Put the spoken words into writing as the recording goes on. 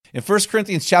In 1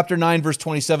 Corinthians chapter 9, verse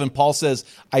 27, Paul says,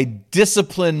 I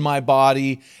discipline my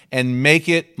body and make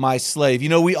it my slave. You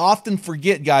know, we often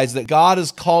forget, guys, that God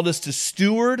has called us to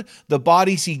steward the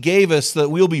bodies he gave us so that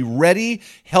we'll be ready,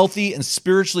 healthy, and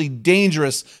spiritually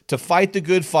dangerous to fight the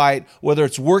good fight, whether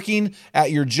it's working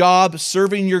at your job,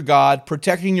 serving your God,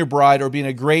 protecting your bride, or being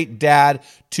a great dad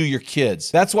to your kids.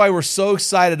 That's why we're so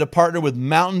excited to partner with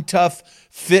Mountain Tough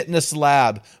Fitness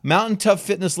Lab. Mountain Tough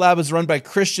Fitness Lab is run by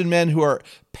Christian men who are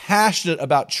passionate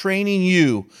about training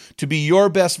you to be your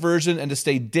best version and to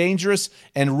stay dangerous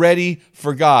and ready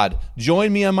for God.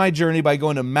 Join me on my journey by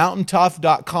going to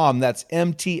mountaintough.com. That's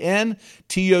MTNTOUGH,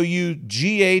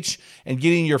 and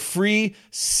getting your free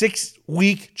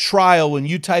 6-week trial when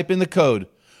you type in the code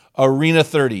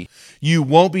ARENA30. You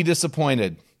won't be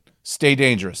disappointed. Stay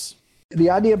dangerous. The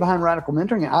idea behind radical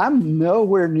mentoring, I'm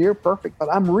nowhere near perfect, but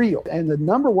I'm real. And the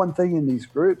number one thing in these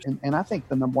groups, and I think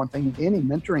the number one thing in any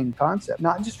mentoring concept,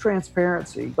 not just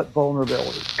transparency, but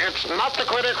vulnerability. It's not the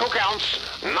critic who counts,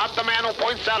 not the man who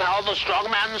points out how the strong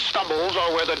man stumbles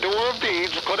or where the doer of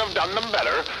deeds could have done them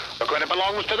better. The credit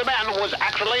belongs to the man who was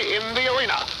actually in the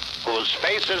arena, whose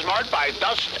face is marked by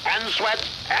dust and sweat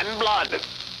and blood.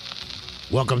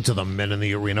 Welcome to the Men in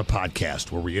the Arena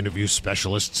podcast, where we interview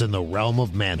specialists in the realm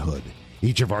of manhood.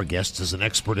 Each of our guests is an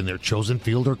expert in their chosen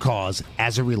field or cause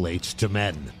as it relates to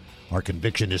men. Our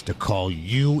conviction is to call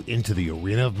you into the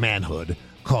arena of manhood,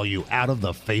 call you out of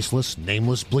the faceless,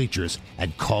 nameless bleachers,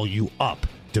 and call you up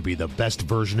to be the best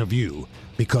version of you.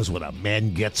 Because when a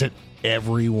man gets it,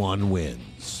 everyone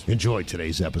wins. Enjoy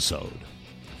today's episode.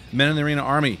 Men in the Arena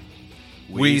Army,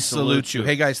 we salute you.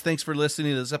 Hey guys, thanks for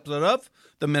listening to this episode of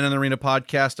the Men in the Arena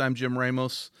podcast. I'm Jim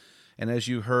Ramos, and as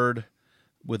you heard,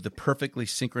 with the perfectly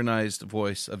synchronized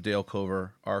voice of Dale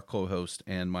Cover, our co-host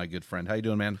and my good friend. How you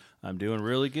doing, man? I'm doing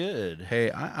really good.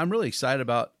 Hey, I'm really excited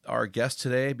about our guest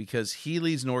today because he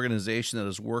leads an organization that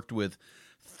has worked with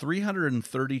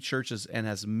 330 churches and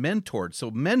has mentored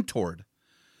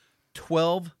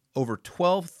over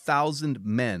 12,000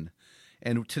 men.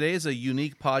 And today is a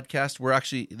unique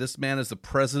podcast. This man is the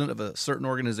president of a certain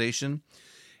organization,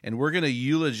 and we're going to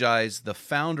eulogize the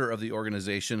founder of the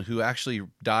organization, who actually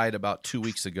died about 2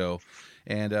 weeks ago.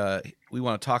 And we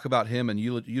want to talk about him and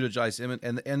eulogize him.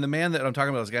 And the man that I'm talking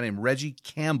about is a guy named Reggie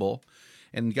Campbell.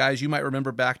 And guys, you might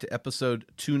remember back to episode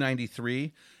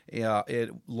 293. It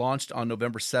launched on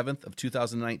November 7th of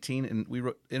 2019, and we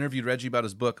interviewed Reggie about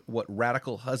his book, What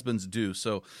Radical Husbands Do.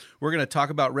 So we're going to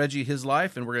talk about Reggie, his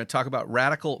life, and we're going to talk about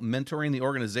radical mentoring the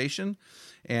organization.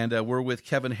 And we're with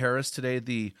Kevin Harris today,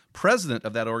 the president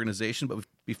of that organization. But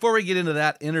before we get into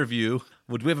that interview,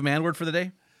 would we have a man word for the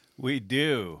day? We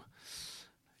do.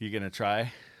 You going to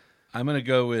try? I'm going to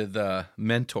go with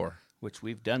mentor. Which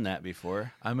we've done that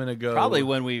before. I'm going to go... Probably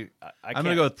when I'm going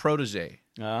to go with protege.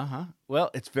 Uh-huh. Well,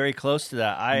 it's very close to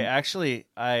that.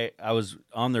 I was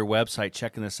on their website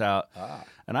checking this out,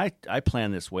 and I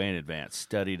planned this way in advance,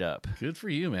 studied up. Good for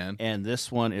you, man. And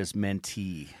this one is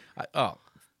mentee.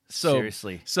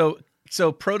 Seriously. So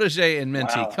protege and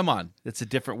mentee, wow. Come on. It's a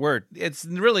different word. It's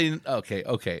really... Okay.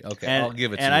 And, I'll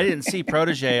give it to you. And I didn't see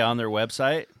protege on their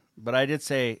website, but I did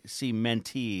see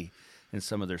mentee in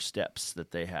some of their steps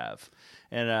that they have.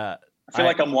 And I feel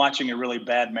like I'm watching a really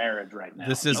bad marriage right now.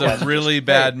 This is a really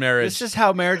bad marriage. This is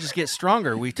how marriages get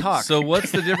stronger. We talk. So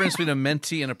what's the difference between a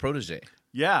mentee and a protege?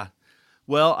 Yeah.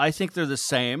 Well, I think they're the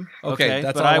same. Okay,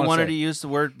 that's but all I wanted to use the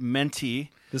word mentee.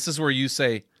 This is where you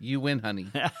say, you win, honey.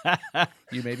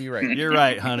 You may be right. You're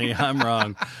right, honey. I'm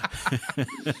wrong.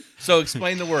 So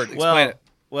explain the word. Explain it.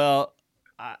 Well,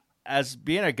 as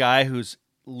being a guy who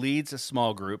leads a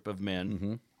small group of men,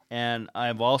 mm-hmm. and I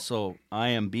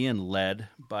am being led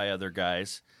by other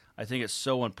guys. I think it's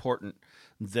so important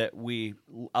that we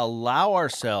allow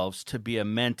ourselves to be a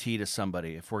mentee to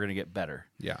somebody if we're going to get better.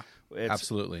 Yeah,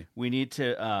 absolutely. We need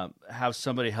to have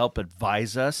somebody help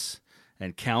advise us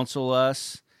and counsel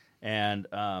us and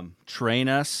train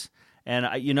us. And,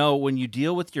 when you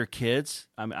deal with your kids,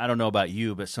 I don't know about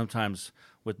you, but sometimes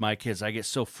with my kids, I get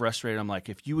so frustrated. I'm like,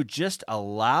 if you would just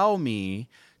allow me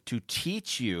to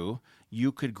teach you,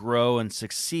 you could grow and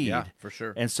succeed. Yeah, for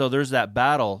sure. And so there's that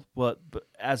battle. But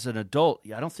as an adult,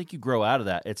 I don't think you grow out of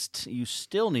that. You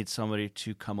still need somebody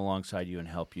to come alongside you and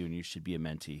help you, and you should be a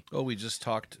mentee. Oh, we just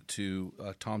talked to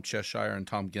Tom Cheshire and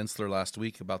Tom Gensler last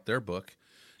week about their book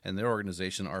and their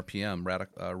organization, RPM,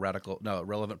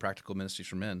 Relevant Practical Ministries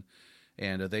for Men.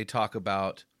 And they talk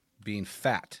about being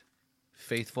fat,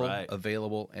 faithful, right,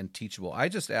 available, and teachable. I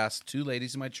just asked 2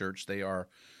 ladies in my church. They are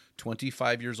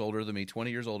 25 years older than me,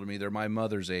 20 years older than me. They're my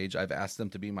mother's age. I've asked them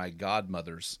to be my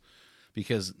godmothers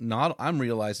because I'm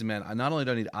realizing, man, I not only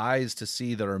do I need eyes to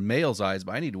see that are male's eyes,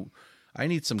 but I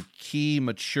need some key,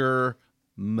 mature,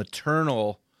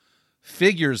 maternal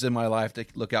figures in my life to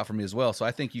look out for me as well. So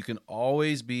I think you can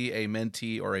always be a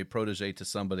mentee or a protege to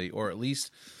somebody, or at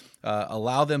least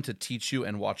allow them to teach you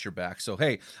and watch your back. So,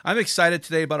 hey, I'm excited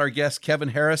today about our guest, Kevin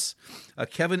Harris.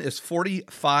 Kevin is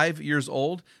 45 years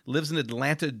old, lives in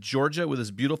Atlanta, Georgia, with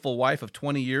his beautiful wife of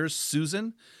 20 years,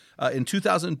 Susan. In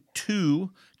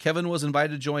 2002, Kevin was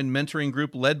invited to join mentoring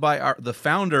group led by the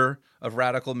founder of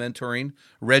Radical Mentoring,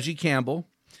 Reggie Campbell.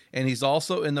 And he's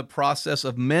also in the process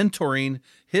of mentoring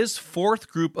his fourth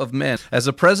group of men. As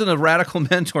a president of Radical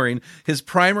Mentoring, his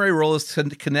primary role is to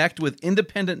connect with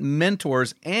independent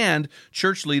mentors and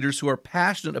church leaders who are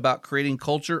passionate about creating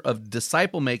culture of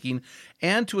disciple making,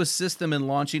 and to assist them in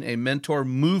launching a mentor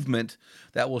movement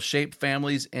that will shape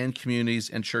families and communities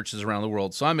and churches around the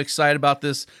world. So I'm excited about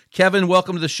this. Kevin,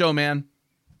 welcome to the show, man.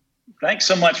 Thanks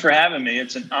so much for having me.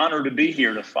 It's an honor to be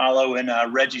here to follow in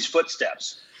Reggie's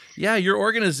footsteps. Yeah, your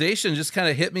organization just kind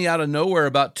of hit me out of nowhere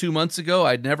about 2 months ago.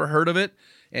 I'd never heard of it,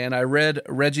 and I read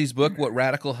Reggie's book, What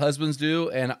Radical Husbands Do,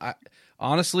 and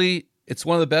honestly, it's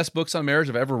one of the best books on marriage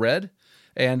I've ever read,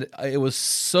 and it was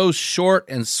so short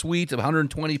and sweet, of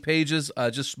 120 pages,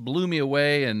 just blew me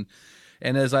away, and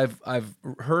as I've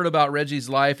heard about Reggie's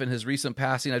life and his recent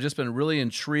passing, I've just been really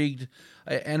intrigued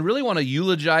and really want to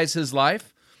eulogize his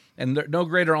life. And no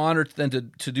greater honor than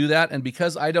to do that. And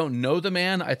because I don't know the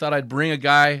man, I thought I'd bring a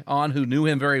guy on who knew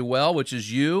him very well, which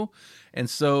is you. And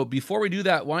so before we do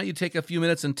that, why don't you take a few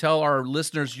minutes and tell our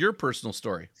listeners your personal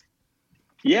story?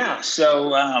 Yeah.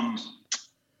 So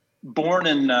born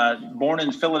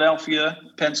in Philadelphia,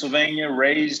 Pennsylvania,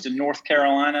 raised in North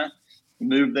Carolina,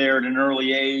 moved there at an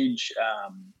early age,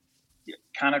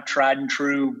 kind of tried and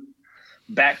true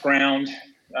background.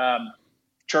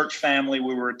 Church family.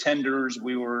 We were attenders.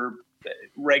 We were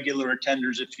regular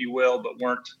attenders, if you will, but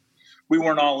we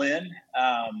weren't all in.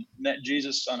 Met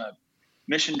Jesus on a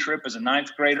mission trip as a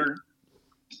ninth grader.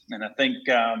 And I think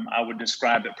I would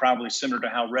describe it probably similar to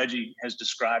how Reggie has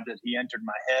described it. He entered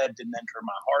my head, didn't enter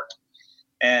my heart.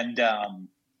 And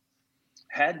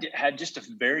had just a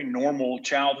very normal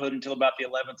childhood until about the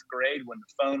 11th grade, when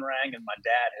the phone rang and my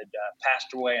dad had passed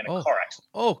away in a car accident.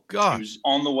 Oh, gosh. He was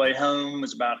on the way home. It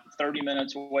was about 30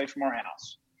 minutes away from our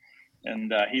house.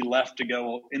 And he left to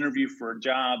go interview for a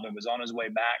job and was on his way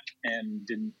back and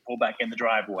didn't pull back in the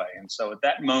driveway. And so at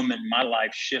that moment, my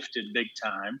life shifted big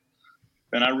time.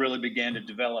 And I really began to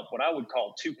develop what I would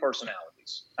call two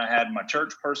personalities. I had my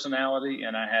church personality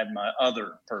and I had my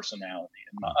other personality.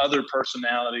 And my other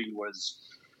personality was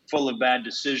full of bad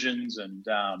decisions and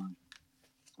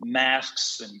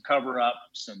masks and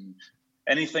cover-ups and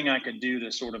anything I could do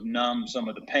to sort of numb some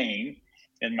of the pain.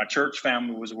 And my church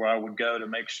family was where I would go to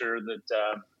make sure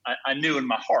that I knew in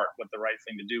my heart what the right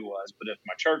thing to do was. But if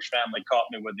my church family caught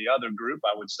me with the other group,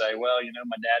 I would say, well,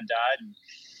 my dad died, and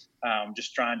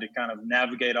just trying to kind of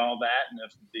navigate all that. And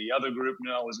if the other group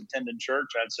knew I was attending church,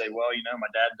 I'd say, well, my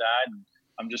dad died, and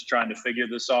I'm just trying to figure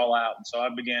this all out. And so I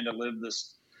began to live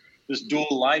this dual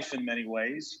life in many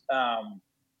ways.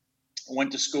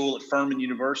 Went to school at Furman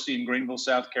University in Greenville,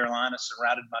 South Carolina,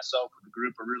 surrounded myself with a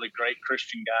group of really great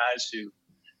Christian guys who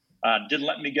didn't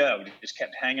let me go. They just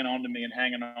kept hanging on to me and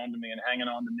hanging on to me and hanging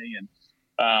on to me, and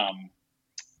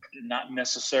not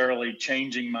necessarily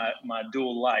changing my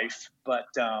dual life, but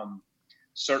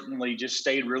certainly just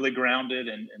stayed really grounded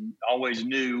and always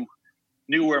knew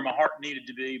where my heart needed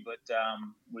to be, but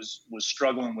was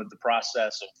struggling with the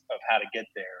process of how to get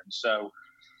there. And so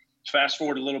fast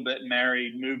forward a little bit,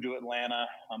 married, moved to Atlanta.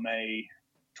 I'm a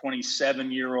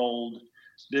 27-year-old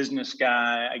business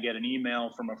guy. I get an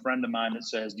email from a friend of mine that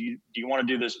says, do you want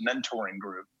to do this mentoring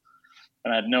group?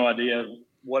 And I had no idea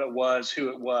what it was, who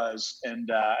it was. And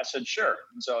I said, sure.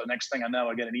 And so the next thing I know,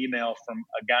 I get an email from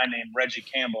a guy named Reggie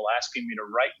Campbell asking me to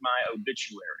write my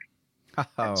obituary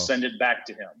and send it back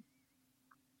to him.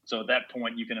 So at that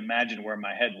point, you can imagine where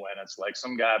my head went. It's like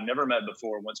some guy I've never met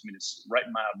before wants me to write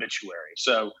my obituary.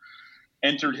 So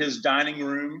entered his dining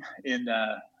room in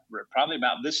probably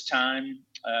about this time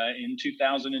in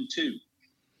 2002.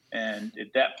 And at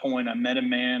that point, I met a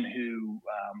man who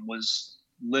was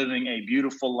living a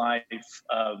beautiful life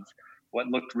of what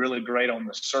looked really great on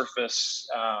the surface.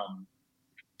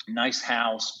 Nice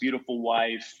house, beautiful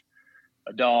wife,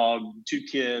 a dog, 2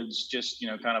 kids, just,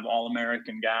 kind of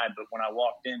all-American guy. But when I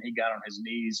walked in, he got on his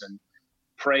knees and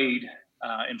prayed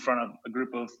in front of a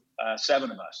group of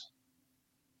 7 of us.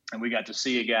 And we got to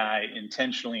see a guy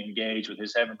intentionally engage with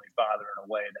his Heavenly Father in a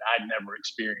way that I'd never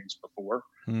experienced before.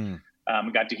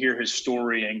 Got to hear his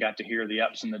story and got to hear the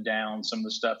ups and the downs, some of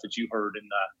the stuff that you heard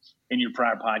in your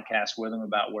prior podcast with him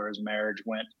about where his marriage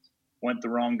went the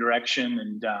wrong direction.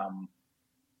 And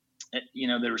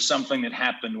there was something that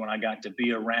happened when I got to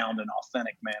be around an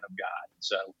authentic man of God.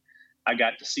 So I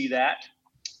got to see that,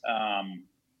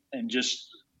 and just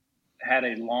had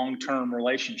a long-term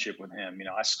relationship with him.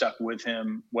 I stuck with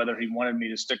him, whether he wanted me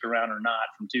to stick around or not.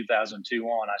 From 2002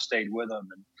 on, I stayed with him.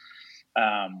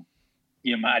 And,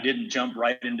 I didn't jump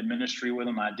right into ministry with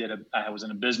him. I was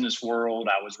in a business world.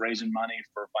 I was raising money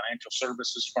for financial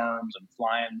services firms and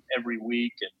flying every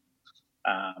week,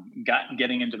 and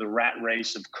getting into the rat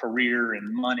race of career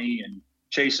and money and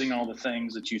chasing all the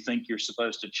things that you think you're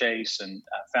supposed to chase. And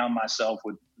I found myself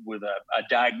with a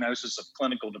diagnosis of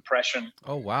clinical depression.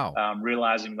 Oh, wow.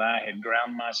 Realizing that I had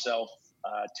ground myself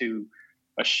to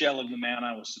a shell of the man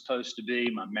I was supposed to be.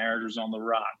 My marriage was on the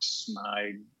rocks.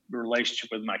 My relationship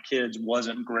with my kids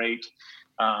wasn't great.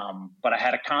 But I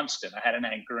had a constant. I had an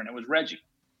anchor, and it was Reggie.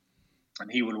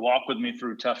 And he would walk with me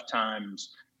through tough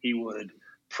times. He would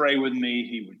pray with me.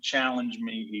 He would challenge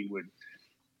me. He would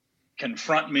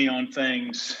confront me on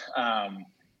things.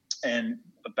 And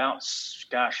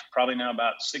probably now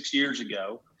about 6 years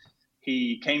ago,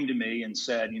 he came to me and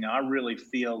said, I really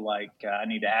feel like I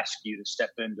need to ask you to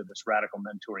step into this radical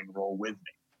mentoring role with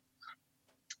me.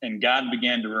 And God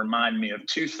began to remind me of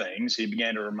two things. He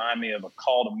began to remind me of a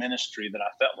call to ministry that I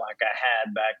felt like I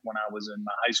had back when I was in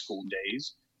my high school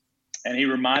days. And he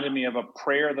reminded me of a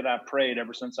prayer that I prayed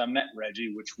ever since I met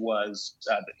Reggie, which was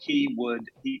that he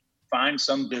find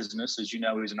some business. As you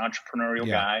know, he's an entrepreneurial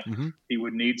guy. Mm-hmm. He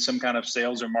would need some kind of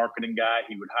sales or marketing guy.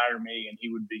 He would hire me, and he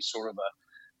would be sort of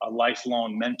a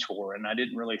lifelong mentor. And I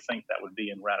didn't really think that would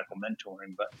be in radical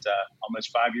mentoring, but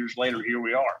almost 5 years later, here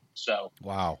we are. So,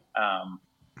 wow.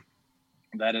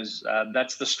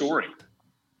 That's the story.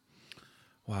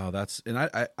 Wow,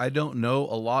 I don't know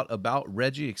a lot about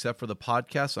Reggie except for the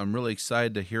podcast. So I'm really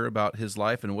excited to hear about his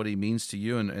life and what he means to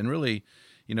you. And really,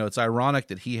 it's ironic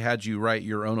that he had you write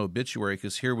your own obituary,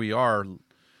 because here we are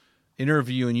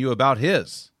interviewing you about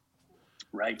his.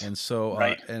 Right. And so,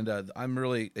 right. I'm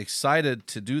really excited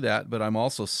to do that, but I'm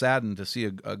also saddened to see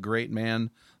a great man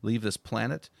leave this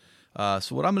planet.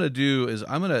 So what I'm going to do is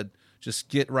I'm going to just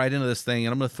get right into this thing,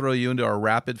 and I'm going to throw you into our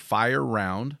rapid fire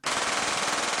round.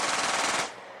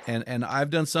 And I've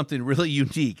done something really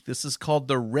unique. This is called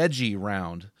the Reggie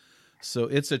round. So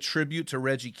it's a tribute to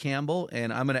Reggie Campbell,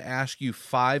 and I'm going to ask you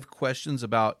 5 questions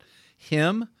about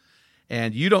him.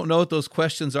 And you don't know what those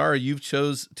questions are. You've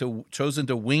chosen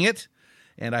to wing it,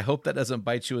 and I hope that doesn't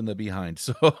bite you in the behind.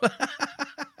 So,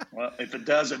 well, if it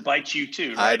does, it bites you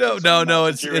too. Right? I don't. No.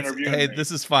 It's hey, me.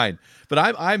 This is fine.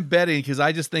 But I'm betting, because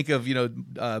I just think of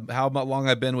how long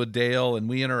I've been with Dale, and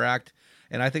we interact.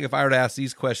 And I think if I were to ask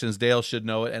these questions, Dale should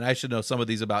know it, and I should know some of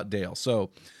these about Dale. So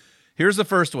here's the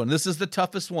first one. This is the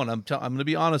toughest one. I'm going to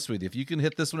be honest with you. If you can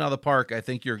hit this one out of the park, I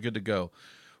think you're good to go.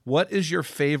 What is your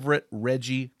favorite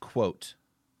Reggie quote?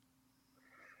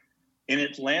 In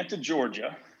Atlanta,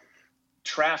 Georgia,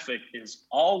 traffic is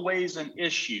always an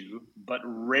issue, but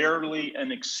rarely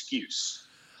an excuse.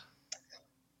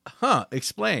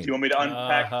 Explain. Do you want me to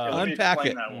unpack, unpack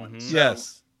it? That one? Mm-hmm.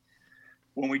 Yes.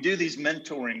 When we do these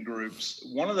mentoring groups,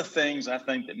 one of the things I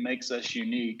think that makes us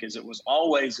unique is it was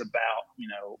always about,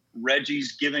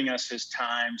 Reggie's giving us his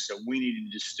time, so we needed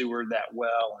to steward that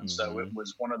well. And so it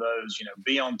was one of those,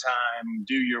 be on time,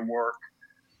 do your work,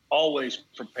 always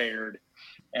prepared.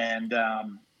 And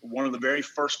one of the very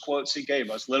first quotes he gave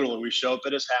us, literally, we show up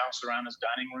at his house around his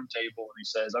dining room table, and he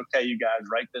says, "Okay, you guys,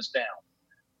 write this down.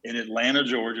 In Atlanta,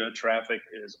 Georgia, traffic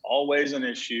is always an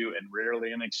issue and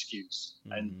rarely an excuse."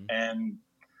 Mm-hmm. And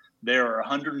there are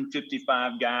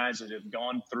 155 guys that have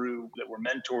gone through, that were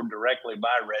mentored directly by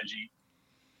Reggie,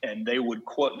 and they would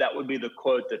quote, that would be the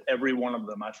quote that every one of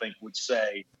them, I think, would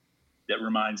say that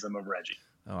reminds them of Reggie.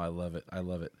 Oh, I love it. I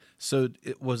love it. So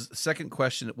second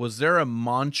question, was there a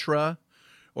mantra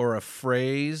or a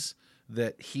phrase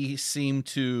that he seemed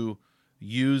to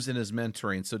use in his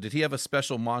mentoring? So did he have a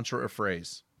special mantra or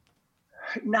phrase?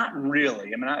 Not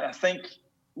really. I mean, I think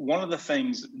one of the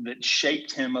things that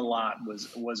shaped him a lot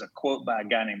was a quote by a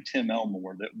guy named Tim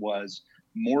Elmore that was,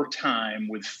 "More time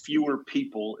with fewer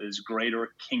people is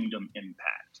greater kingdom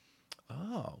impact."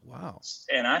 Oh, wow.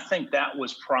 And I think that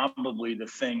was probably the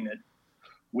thing that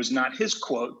was not his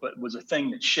quote, but was a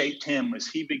thing that shaped him as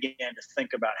he began to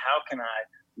think about, how can I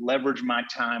leverage my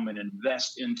time and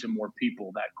invest into more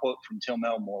people? That quote from Tim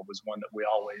Elmore was one that we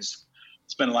always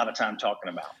spend a lot of time talking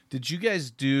about. Did you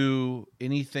guys do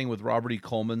anything with Robert E.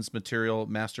 Coleman's material,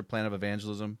 Master Plan of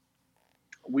Evangelism?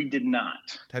 We did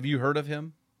not. Have you heard of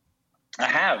him? I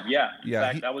have, yeah. In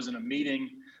yeah, fact, I was in a meeting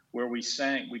where we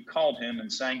called him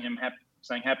and sang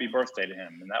happy birthday to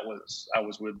him. And I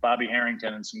was with Bobby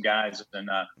Harrington and some guys. And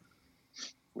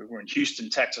we were in Houston,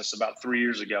 Texas about 3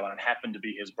 years ago, and it happened to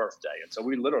be his birthday. And so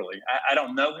we literally, I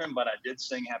don't know him, but I did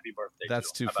sing happy birthday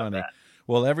That's to him. too funny.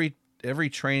 Well, every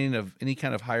training of any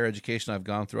kind of higher education I've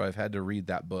gone through, I've had to read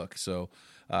that book. So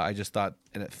I just thought,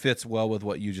 and it fits well with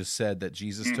what you just said, that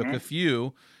Jesus took a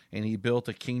few and he built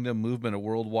a kingdom movement, a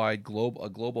worldwide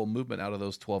global movement out of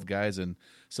those 12 guys. And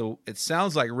so it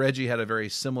sounds like Reggie had a very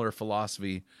similar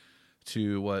philosophy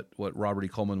to what Robert E.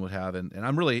 Coleman would have. And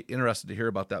I'm really interested to hear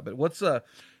about that. But what's the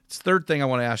third thing I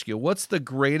want to ask you? What's the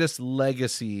greatest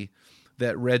legacy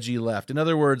that Reggie left? In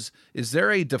other words, is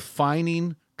there a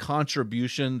defining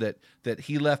contribution that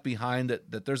he left behind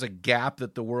that there's a gap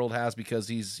that the world has because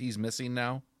he's missing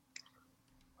now?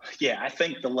 Yeah, I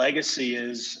think the legacy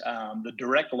is the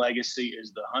direct legacy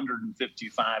is the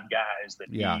 155 guys that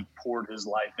he poured his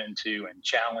life into and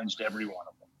challenged every one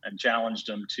of them, and challenged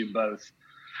them to both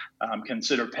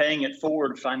consider paying it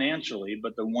forward financially.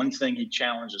 But the one thing he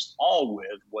challenged us all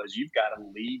with was, you've got to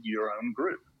lead your own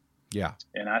group. Yeah.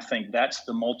 And I think that's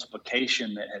the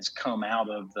multiplication that has come out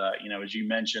of the, as you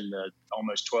mentioned, the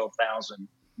almost 12,000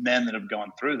 men that have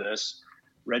gone through this.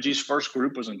 Reggie's first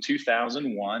group was in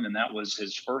 2001, and that was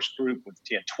his first group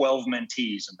he had 12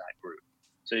 mentees in that group.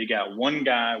 So you got one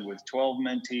guy with 12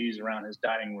 mentees around his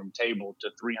dining room table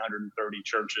to 330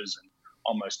 churches and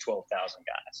almost 12,000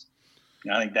 guys.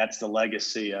 And I think that's the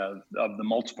legacy of the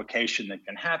multiplication that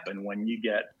can happen when you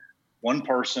get one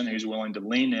person who's willing to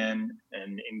lean in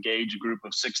and engage a group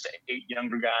of 6 to 8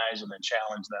 younger guys and then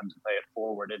challenge them to pay it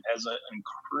forward. It has an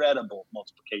incredible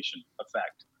multiplication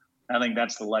effect. I think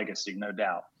that's the legacy, no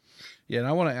doubt. Yeah, and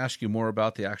I want to ask you more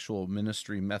about the actual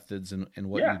ministry methods and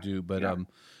what you do. But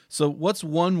so what's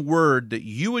one word that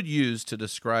you would use to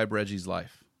describe Reggie's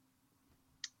life?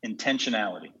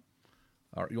 Intentionality.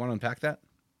 All right, you want to unpack that?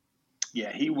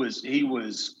 Yeah, he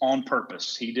was on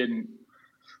purpose. He didn't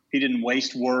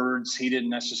waste words. He didn't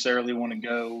necessarily want to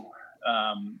go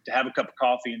to have a cup of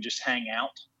coffee and just hang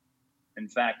out. In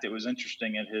fact, it was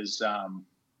interesting at his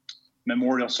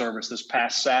memorial service this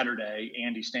past Saturday,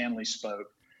 Andy Stanley spoke,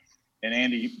 and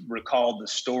Andy recalled the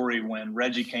story when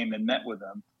Reggie came and met with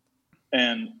him.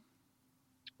 And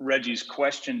Reggie's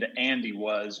question to Andy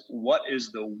was, what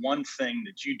is the one thing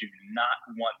that you do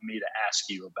not want me to ask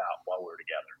you about while we're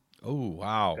together? Oh,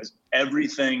 wow. Because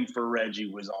everything for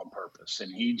Reggie was on purpose,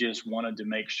 and he just wanted to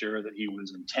make sure that he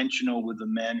was intentional with the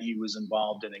men he was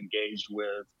involved and engaged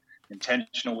with,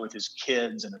 intentional with his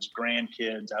kids and his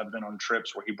grandkids. I've been on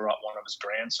trips where he brought one of his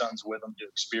grandsons with him to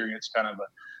experience kind of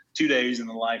 2 days in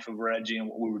the life of Reggie and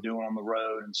what we were doing on the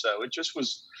road. And so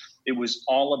it was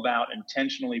all about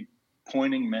intentionally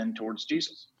pointing men towards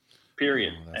Jesus,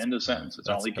 period. End of sentence. That's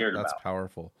all he cared about. That's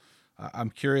powerful. I'm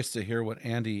curious to hear what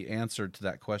Andy answered to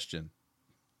that question.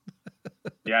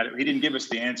 Yeah, he didn't give us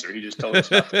the answer. He just told us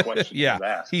about the question.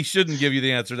 Yeah, he shouldn't give you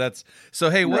the answer.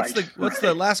 Hey, what's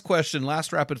the last question?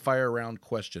 Last rapid fire round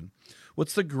question.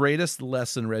 What's the greatest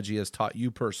lesson Reggie has taught you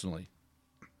personally?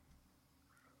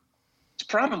 It's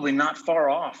probably not far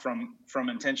off from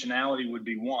intentionality would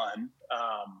be one,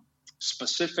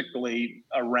 specifically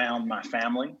around my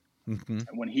family.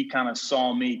 Mm-hmm. When he kind of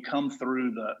saw me come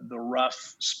through the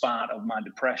rough spot of my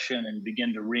depression and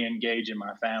begin to re-engage in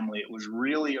my family, it was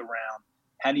really around,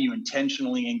 how do you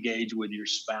intentionally engage with your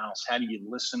spouse? How do you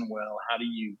listen well? How do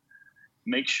you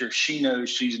make sure she knows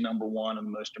she's number one and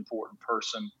the most important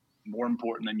person, more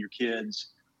important than your kids,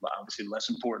 but obviously less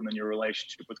important than your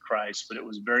relationship with Christ? But it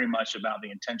was very much about the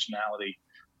intentionality,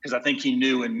 because I think he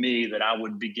knew in me that I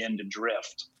would begin to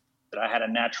drift, that I had a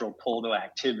natural pull to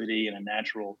activity and a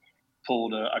natural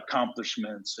pull to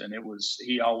accomplishments. And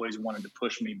he always wanted to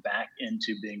push me back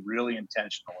into being really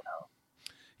intentional at home.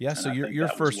 Yeah. So your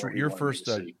first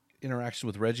interaction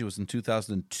with Reggie was in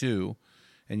 2002,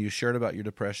 and you shared about your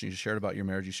depression, you shared about your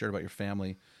marriage, you shared about your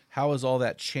family. How has all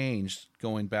that changed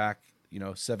going back,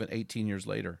 18 years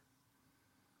later?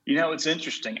 It's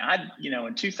interesting.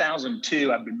 In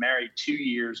 2002, I've been married 2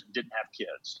 years and didn't have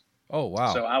kids. Oh,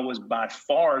 wow. So I was by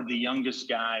far the youngest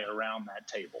guy around that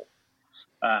table.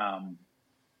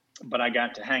 But I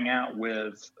got to hang out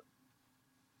with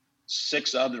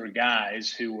 6 other guys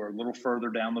who were a little further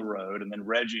down the road, and then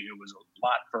Reggie, who was a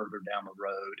lot further down the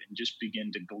road, and just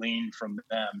begin to glean from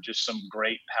them just some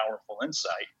great, powerful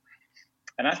insight.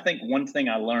 And I think one thing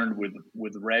I learned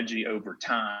with Reggie over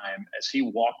time, as he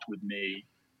walked with me,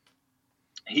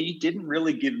 he didn't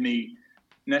really give me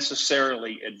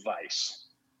necessarily advice.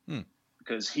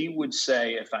 Because he would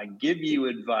say, if I give you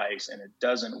advice and it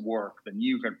doesn't work, then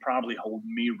you can probably hold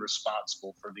me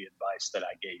responsible for the advice that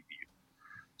I gave you.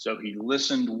 So he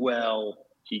listened well.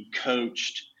 He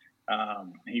coached.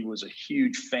 He was a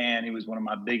huge fan. He was one of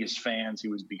my biggest fans. He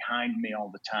was behind me all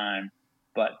the time.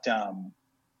 But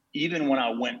even when I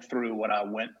went through what I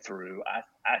went through,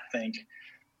 I think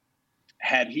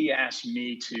had he asked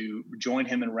me to join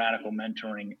him in Radical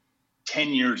Mentoring 10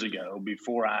 years ago,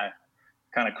 before I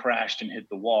kind of crashed and hit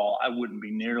the wall, I wouldn't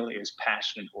be nearly as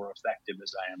passionate or effective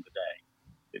as I am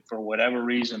today. For whatever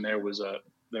reason, there was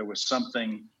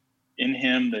something in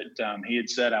him that he had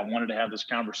said, I wanted to have this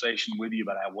conversation with you,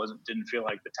 but I didn't feel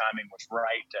like the timing was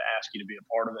right to ask you to be a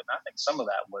part of it. And I think some of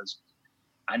that was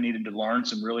I needed to learn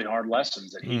some really hard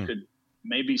lessons that he could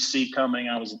maybe see coming.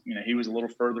 He was a little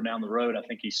further down the road. I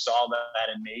think he saw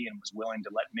that in me and was willing to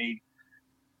let me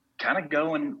kind of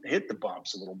go and hit the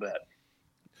bumps a little bit.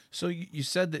 So you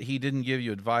said that he didn't give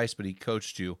you advice, but he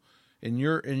coached you. In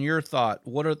your thought,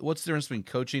 what's the difference between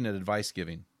coaching and advice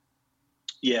giving?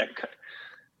 Yeah,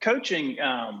 coaching.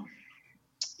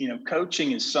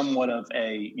 Coaching is somewhat of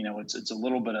a. It's a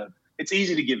little bit of. It's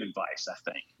easy to give advice.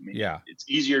 I think. It's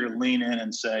easier to lean in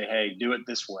and say, "Hey, do it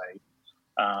this way."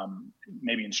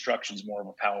 Maybe instruction is more of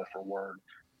a powerful word.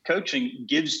 Coaching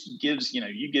gives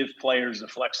you give players the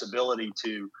flexibility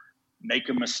to make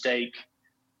a mistake,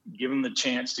 give them the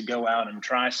chance to go out and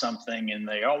try something, and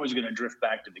they're always going to drift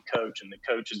back to the coach, and the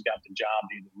coach has got the job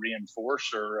to either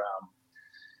reinforce or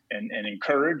and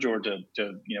encourage, or to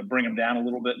bring them down a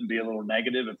little bit and be a little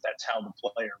negative if that's how the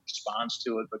player responds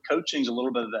to it. But coaching is a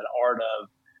little bit of that art of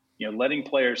letting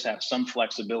players have some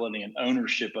flexibility and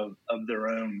ownership of their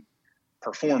own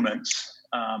performance,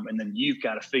 and then you've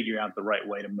got to figure out the right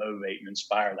way to motivate and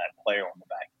inspire that player on the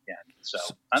back end. So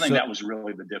I think that was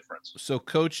really the difference. So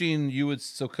coaching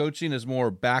is more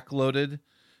backloaded.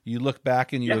 You look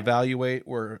back and you evaluate,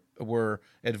 where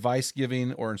advice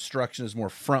giving or instruction is more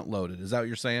front loaded. Is that what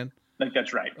you're saying? I think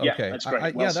that's right. Okay. Yeah, that's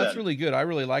great. Well said. That's really good. I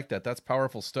really like that. That's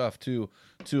powerful stuff to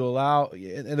allow,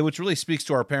 and which really speaks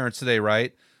to our parents today,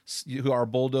 right? Who are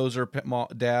bulldozer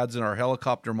dads and our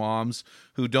helicopter moms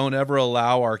who don't ever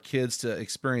allow our kids to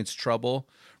experience trouble.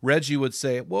 Reggie would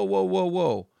say, whoa, whoa, whoa,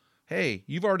 whoa. Hey,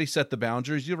 you've already set the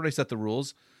boundaries. You've already set the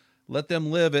rules. Let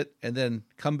them live it, and then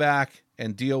come back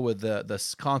and deal with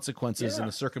the consequences and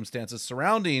the circumstances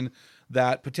surrounding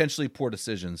that potentially poor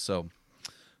decision. So,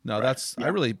 I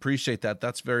really appreciate that.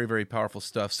 That's very, very powerful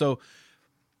stuff. So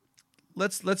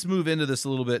let's move into this a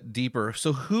little bit deeper.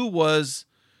 So who was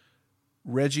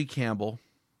Reggie Campbell,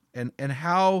 and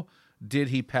how did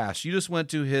he pass? You just went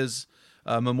to his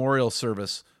memorial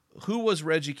service. Who was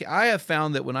Reggie? I have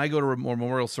found that when I go to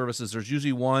memorial services, there's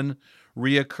usually one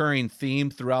reoccurring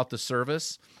theme throughout the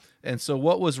service. And so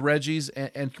what was Reggie's?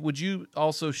 And would you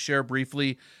also share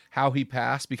briefly how he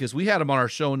passed? Because we had him on our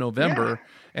show in November,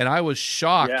 and I was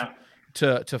shocked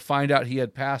to find out he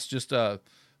had passed just a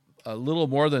little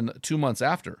more than 2 months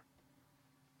after.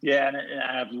 Yeah,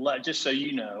 and just so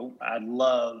you know, I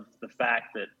love the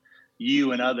fact that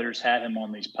you and others had him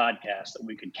on these podcasts, that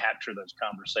we could capture those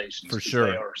conversations. For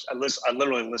sure. I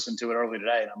literally listened to it earlier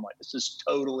today, and I'm like, this is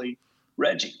totally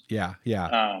Reggie. Yeah.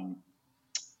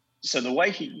 So the way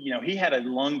he had a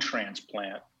lung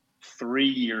transplant 3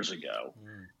 years ago.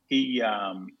 He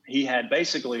had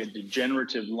basically a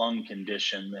degenerative lung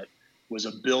condition that was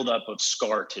a buildup of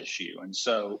scar tissue. And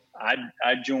so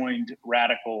I joined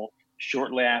Radical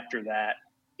shortly after that.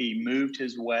 He moved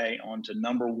his way onto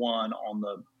number one on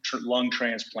the lung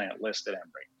transplant list at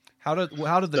Emory. How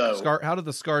did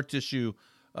the scar tissue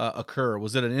occur?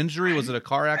 Was it an injury? Was it a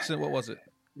car accident? What was it?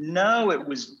 No, it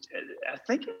was. I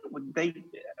think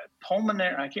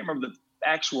pulmonary. I can't remember the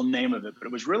actual name of it, but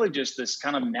it was really just this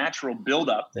kind of natural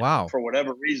buildup. Wow. For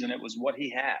whatever reason, it was what he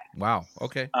had. Wow.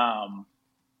 Okay.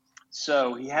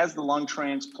 So he has the lung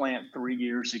transplant 3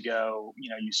 years ago.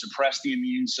 You suppress the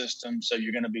immune system, so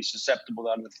you're going to be susceptible to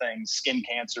other things. Skin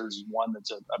cancer is one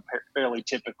that's a fairly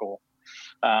typical.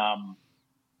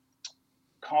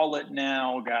 Call it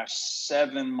now,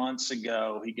 7 months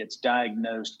ago, he gets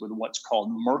diagnosed with what's called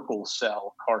Merkel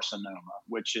cell carcinoma,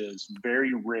 which is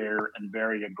very rare and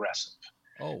very aggressive.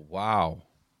 Oh, wow.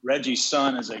 Reggie's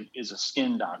son is a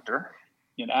skin doctor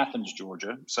in Athens,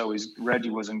 Georgia. So Reggie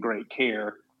was in great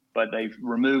care. But they've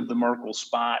removed the Merkel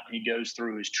spot. He goes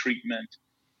through his treatment,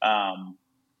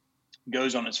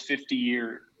 goes on his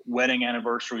 50-year wedding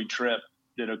anniversary trip,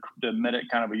 did a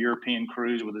kind of a European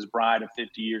cruise with his bride of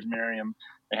 50 years, Miriam.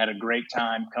 They had a great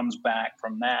time, comes back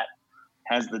from that,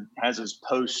 has his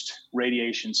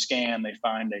post-radiation scan. They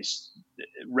find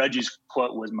Reggie's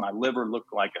quote was, "My liver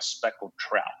looked like a speckled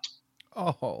trout."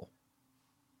 Oh.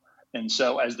 And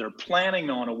so as they're planning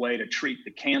on a way to treat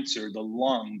the cancer, the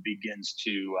lung begins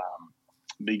to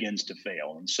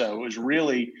fail. And so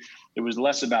it was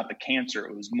less about the cancer.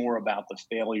 It was more about the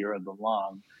failure of the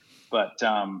lung. But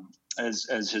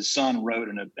as his son wrote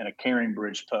in a Caring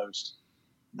Bridge post,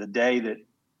 the day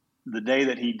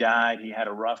that he died, he had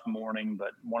a rough morning.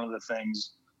 But one of the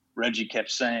things Reggie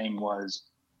kept saying was,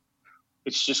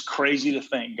 it's just crazy to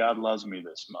think God loves me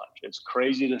this much. It's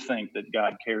crazy to think that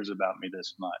God cares about me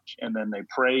this much. And then they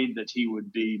prayed that he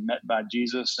would be met by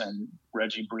Jesus, and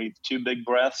Reggie breathed 2 big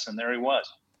breaths, and there he was.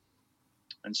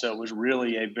 And so it was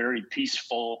really a very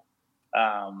peaceful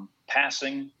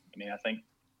passing. I mean, I think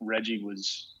Reggie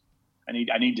was, I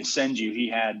need to send you, he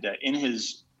had in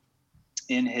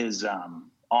his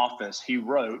office, he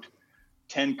wrote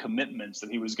 10 commitments that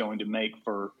he was going to make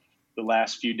for the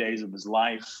last few days of his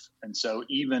life. And so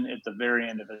even at the very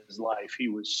end of his life, he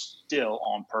was still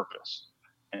on purpose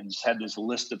and just had this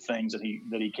list of things that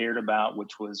he cared about,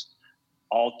 which was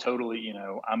all totally,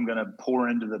 I'm going to pour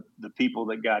into the people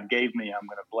that God gave me. I'm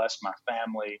going to bless my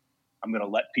family. I'm going to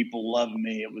let people love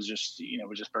me. It was just,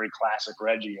 very classic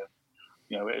Reggie.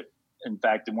 In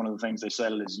fact, one of the things they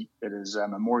said at his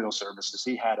memorial service is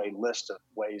he had a list of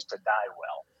ways to die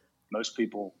well. Most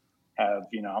people have,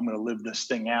 I'm going to live this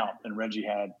thing out. And Reggie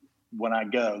had, when I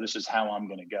go, this is how I'm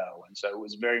going to go. And so it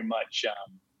was very much,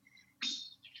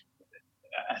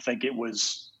 I think it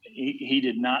was, he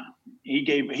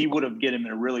would have given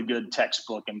him a really good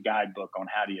textbook and guidebook on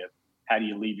how do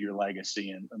you leave your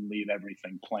legacy and leave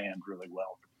everything planned really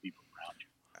well for the people around you.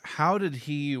 How did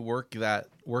he work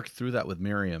through that with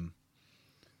Miriam?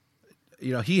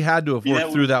 He had to have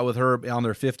worked through that with her on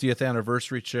their 50th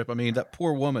anniversary trip. I mean, that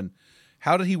poor woman.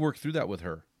 How did he work through that with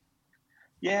her?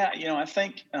 Yeah, I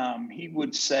think he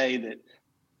would say that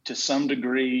to some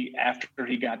degree after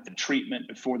he got the treatment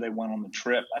before they went on the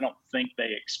trip, I don't think they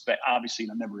obviously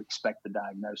they'll never expect the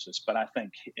diagnosis, but I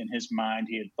think in his mind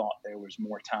he had thought there was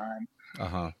more time.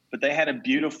 Uh-huh. But they had a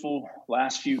beautiful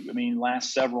last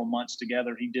several months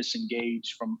together. He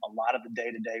disengaged from a lot of the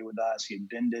day-to-day with us. He had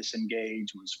been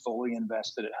disengaged, was fully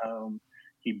invested at home.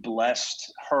 He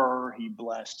blessed her. He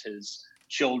blessed his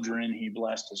children. He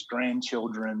blessed his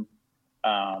grandchildren.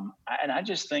 And I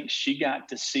just think she got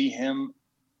to see him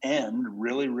end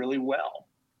really, really well.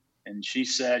 And she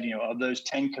said, of those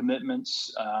 10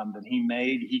 commitments that he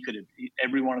made,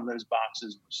 every one of those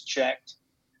boxes was checked.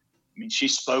 I mean, she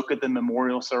spoke at the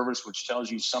memorial service, which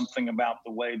tells you something about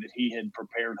the way that he had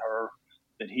prepared her,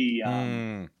 that he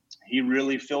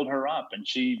really filled her up. And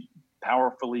she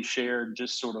powerfully shared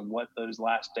just sort of what those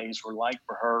last days were like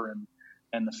for her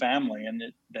and the family, and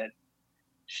that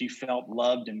she felt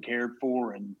loved and cared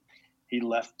for. And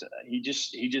he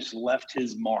just left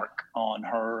his mark on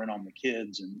her and on the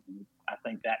kids. And I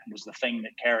think that was the thing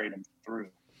that carried him through.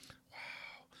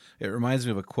 It reminds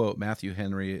me of a quote. Matthew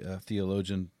Henry, a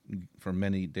theologian from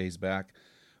many days back,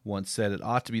 once said, "It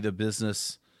ought to be the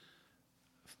business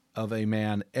of a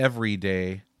man every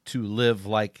day to live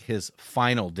like his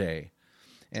final day."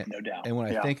 And, no doubt. And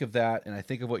when I think of that, and I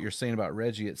think of what you're saying about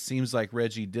Reggie, it seems like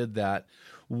Reggie did that.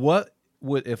 What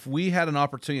would, if we had an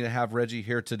opportunity to have Reggie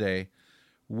here today,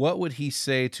 what would he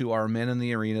say to our men in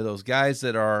the arena, those guys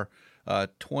that are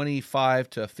 25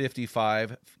 to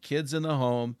 55, kids in the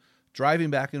home, driving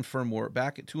back to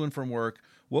and from work?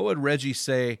 What would Reggie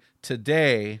say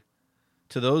today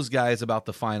to those guys about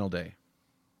the final day?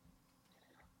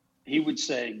 He would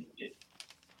say,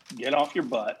 get off your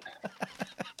butt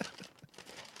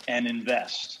and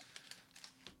invest.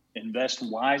 Invest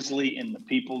wisely in the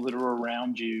people that are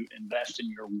around you. Invest in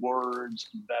your words.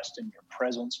 Invest in your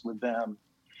presence with them.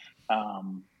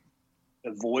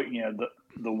 Avoid,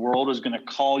 the world is going to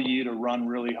call you to run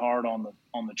really hard on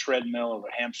the treadmill or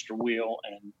the hamster wheel,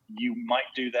 and you might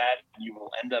do that, and you will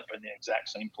end up in the exact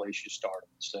same place you started.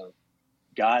 So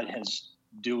God has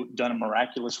done a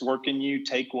miraculous work in you.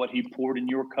 Take what he poured in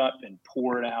your cup and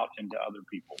pour it out into other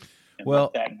people, and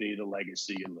let that be the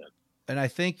legacy you live. And I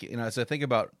think, as I think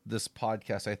about this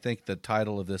podcast, I think the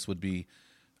title of this would be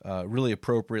really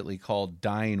appropriately called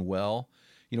Dying Well.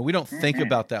 We don't think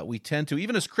about that. We tend to,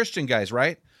 even as Christian guys,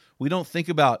 right? We don't think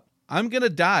about, I'm going to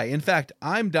die. In fact,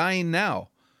 I'm dying now.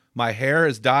 My hair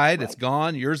has died. Right. It's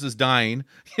gone. Yours is dying.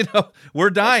 We're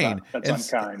dying.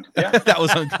 That's unkind. Yeah. That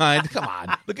was unkind. Come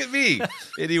on. Look at me.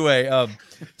 Anyway,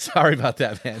 sorry about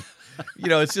that, man.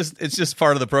 It's just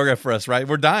part of the program for us, right?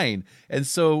 We're dying. And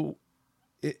so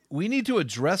we need to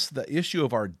address the issue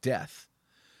of our death.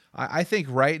 I think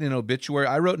writing an obituary,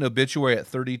 I wrote an obituary at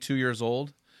 32 years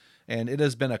old, and it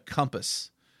has been a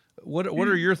compass. What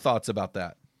are your thoughts about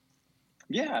that?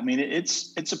 Yeah, I mean,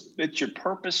 it's your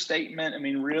purpose statement. I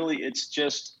mean, really, it's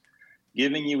just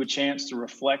giving you a chance to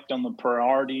reflect on the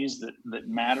priorities that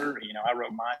matter. I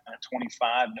wrote mine at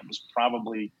 25, and it was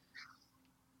probably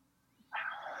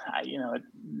it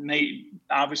may,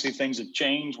 obviously things have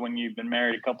changed when you've been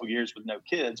married a couple of years with no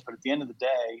kids, but at the end of the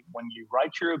day, when you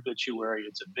write your obituary,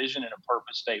 it's a vision and a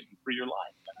purpose statement for your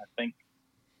life. And I think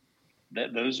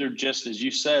that those are, just as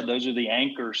you said, those are the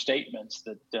anchor statements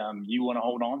that you want to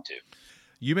hold on to.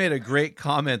 You made a great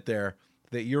comment there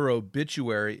that your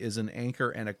obituary is an anchor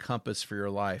and a compass for your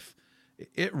life.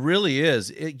 It really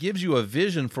is. It gives you a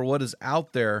vision for what is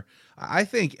out there. I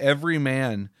think every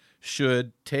man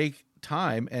should take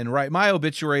time and write. My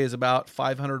obituary is about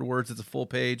 500 words. It's a full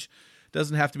page. It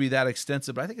doesn't have to be that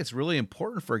extensive, but I think it's really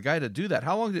important for a guy to do that.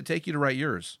 How long did it take you to write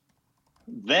yours?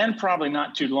 Then probably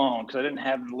not too long, because I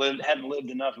hadn't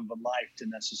lived enough of a life to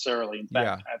necessarily. In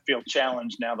fact, I feel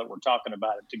challenged now that we're talking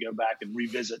about it to go back and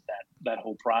revisit that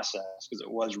whole process, because it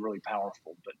was really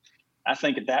powerful. But I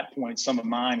think at that point, some of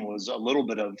mine was a little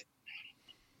bit of,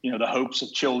 the hopes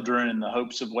of children and the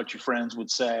hopes of what your friends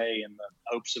would say and the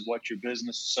hopes of what your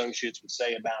business associates would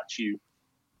say about you.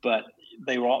 But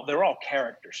they're all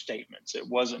character statements. It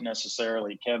wasn't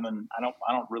necessarily, Kevin,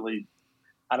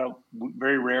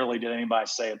 very rarely did anybody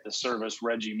say at the service,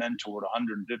 Reggie mentored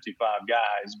 155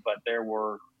 guys, but there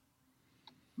were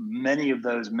many of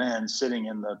those men sitting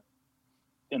in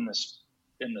the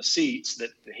seats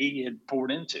that he had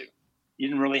poured into. You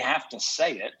didn't really have to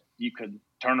say it. You could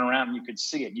turn around and you could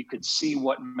see it. You could see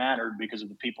what mattered because of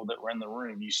the people that were in the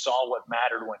room. You saw what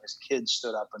mattered when his kids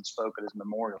stood up and spoke at his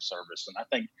memorial service. And I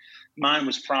think mine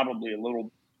was probably a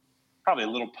little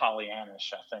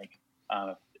Pollyannish, I think,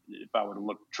 if I were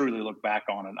to truly look back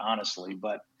on it honestly.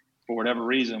 But for whatever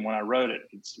reason, when I wrote it,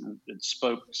 it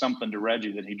spoke something to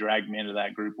Reggie that he dragged me into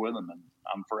that group with him. And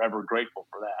I'm forever grateful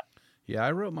for that. Yeah,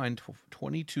 I wrote mine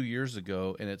 22 years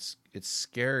ago, and it's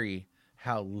scary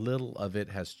how little of it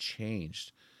has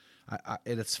changed.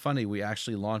 And it's funny, we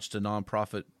actually launched a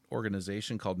nonprofit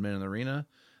organization called Men in the Arena.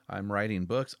 I'm writing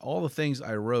books. All the things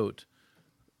I wrote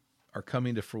are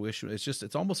coming to fruition.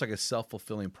 It's almost like a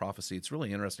self-fulfilling prophecy. It's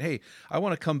really interesting. Hey, I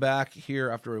want to come back here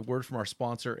after a word from our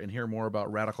sponsor and hear more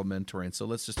about Radical Mentoring. So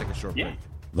let's just take a short break.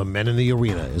 The Men in the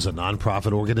Arena is a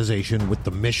nonprofit organization with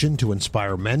the mission to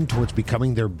inspire men towards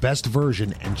becoming their best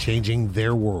version and changing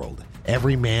their world.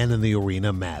 Every man in the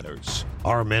arena matters.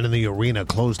 Our Men in the Arena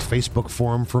closed Facebook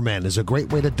forum for men is a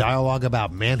great way to dialogue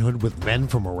about manhood with men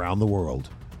from around the world.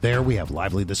 There we have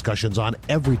lively discussions on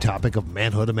every topic of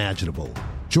manhood imaginable.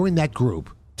 Join that group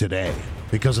today.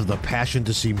 Because of the passion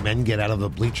to see men get out of the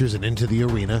bleachers and into the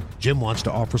arena, Jim wants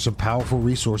to offer some powerful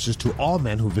resources to all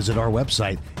men who visit our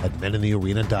website at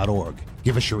meninthearena.org.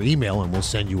 Give us your email and we'll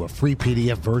send you a free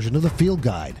PDF version of the Field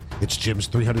Guide. It's Jim's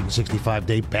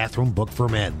 365-day bathroom book for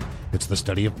men. It's the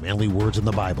study of manly words in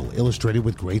the Bible, illustrated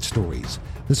with great stories.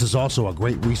 This is also a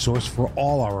great resource for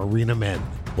all our arena men.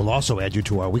 We'll also add you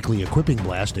to our weekly equipping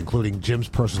blast, including Jim's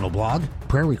personal blog,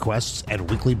 prayer requests, and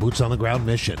weekly boots on the ground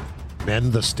mission.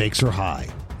 Men, the stakes are high.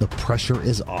 The pressure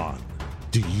is on.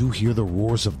 Do you hear the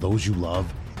roars of those you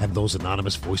love and those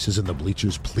anonymous voices in the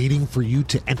bleachers pleading for you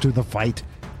to enter the fight?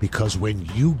 Because when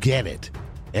you get it,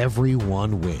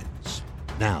 everyone wins.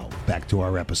 Now, back to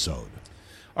our episode.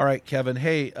 All right, Kevin.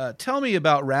 Hey, tell me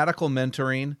about Radical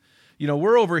Mentoring.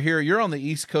 We're over here. You're on the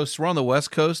East Coast. We're on the West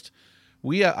Coast.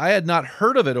 I had not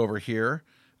heard of it over here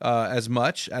as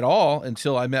much at all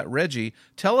until I met Reggie.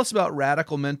 Tell us about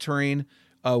Radical Mentoring.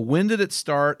 When did it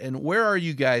start, and where are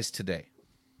you guys today?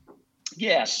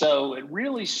 Yeah, so it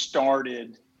really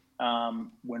started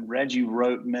when Reggie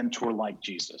wrote Mentor Like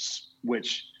Jesus,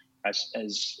 which, as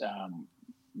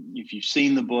if you've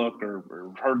seen the book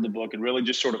or heard the book, it really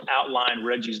just sort of outlined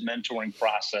Reggie's mentoring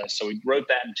process. So he wrote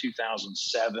that in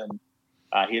 2007.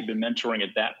 He had been mentoring at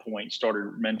that point,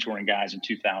 started mentoring guys in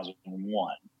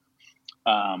 2001.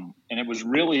 And it was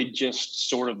really just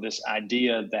sort of this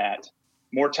idea that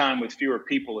more time with fewer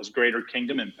people is greater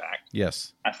kingdom impact.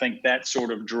 Yes. I think that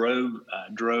sort of drove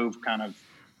kind of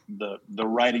the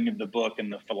writing of the book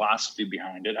and the philosophy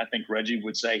behind it. I think Reggie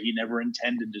would say he never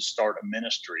intended to start a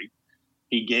ministry.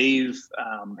 He gave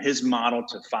his model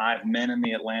to 5 men in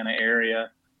the Atlanta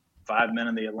area. 5 men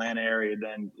in the Atlanta area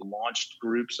then launched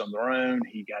groups on their own.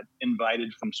 He got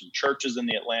invited from some churches in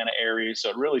the Atlanta area. So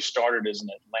it really started as an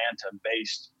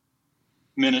Atlanta-based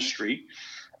ministry.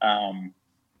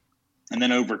 And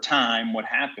then over time, what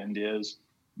happened is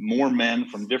more men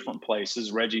from different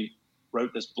places. Reggie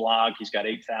wrote this blog. He's got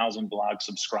 8,000 blog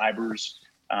subscribers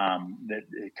that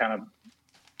kind of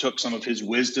took some of his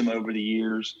wisdom over the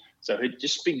years. So it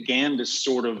just began to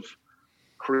sort of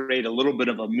create a little bit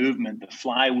of a movement. The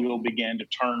flywheel began to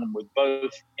turn with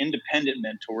both independent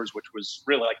mentors, which was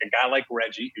really like a guy like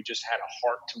Reggie, who just had a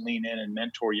heart to lean in and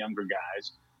mentor younger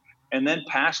guys. And then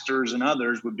pastors and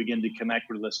others would begin to connect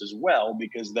with us as well,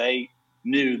 because they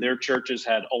knew their churches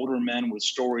had older men with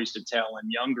stories to tell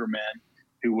and younger men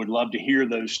who would love to hear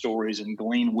those stories and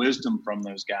glean wisdom from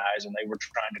those guys. And they were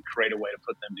trying to create a way to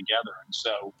put them together. And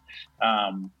so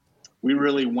we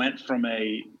really went from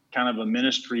a kind of a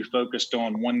ministry focused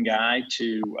on one guy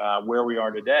to where we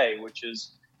are today, which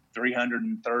is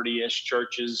 330-ish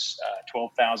churches,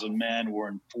 12,000 men. We're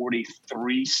in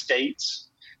 43 states.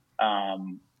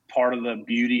 Part of the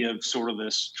beauty of sort of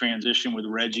this transition with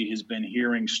Reggie has been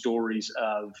hearing stories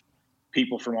of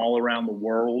people from all around the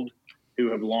world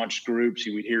who have launched groups.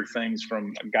 You would hear things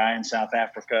from a guy in South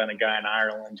Africa and a guy in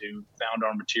Ireland who found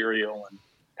our material and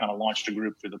kind of launched a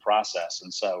group through the process.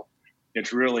 And so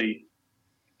it's really,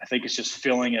 I think it's just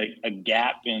filling a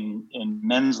gap in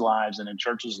men's lives and in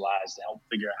churches' lives to help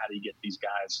figure out how do you get these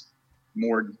guys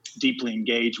more deeply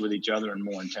engaged with each other and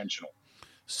more intentional.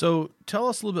 So tell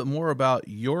us a little bit more about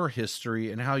your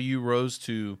history and how you rose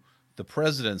to the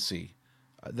presidency.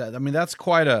 That's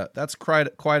quite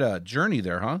a journey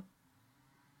there, huh?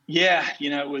 Yeah,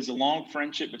 it was a long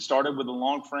friendship. It started with a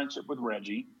long friendship with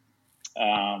Reggie.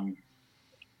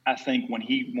 I think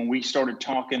when we started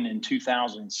talking in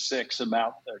 2006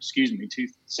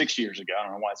 6 years ago, I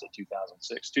don't know why I said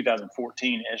 2006,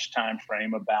 2014-ish time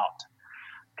frame about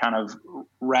kind of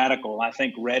radical. I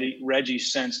think Reggie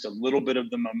sensed a little bit of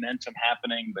the momentum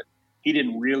happening, but he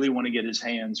didn't really want to get his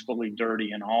hands fully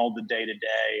dirty in all the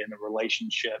day-to-day and the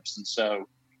relationships. And so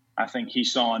I think he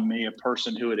saw in me a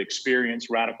person who had experienced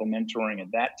radical mentoring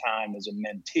at that time as a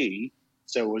mentee.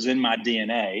 So it was in my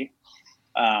DNA.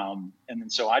 And then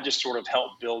so I just sort of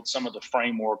helped build some of the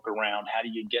framework around how do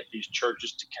you get these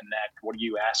churches to connect? What are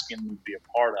you asking them to be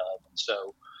a part of? And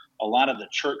so a lot of the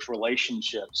church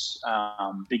relationships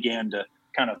began to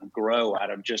kind of grow out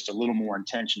of just a little more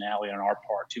intentionality on our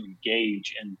part to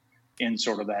engage in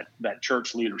sort of that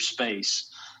church leader space.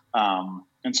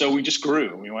 And so we just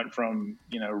grew. We went from,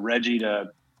 Reggie to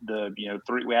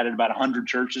we added about 100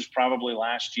 churches probably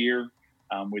last year.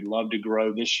 We'd love to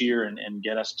grow this year and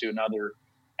get us to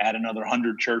add another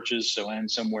 100 churches. So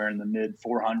end somewhere in the mid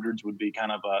 400s would be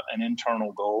kind of an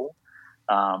internal goal.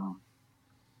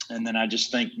 And then I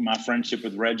just think my friendship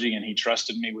with Reggie, and he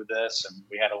trusted me with this, and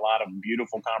we had a lot of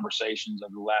beautiful conversations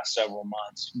over the last several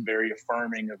months, very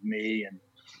affirming of me and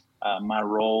my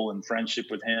role and friendship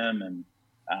with him. And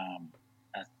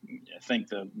I think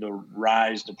the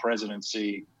rise to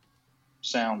presidency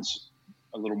sounds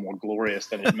a little more glorious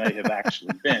than it may have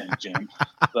actually been, Jim.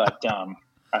 But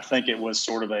I think it was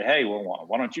sort of hey, well,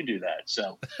 why don't you do that?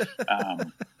 So,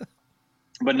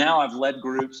 but now I've led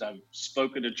groups. I've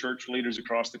spoken to church leaders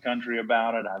across the country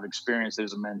about it. I've experienced it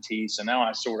as a mentee. So now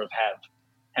I sort of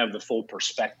have the full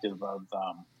perspective of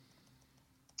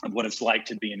what it's like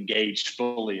to be engaged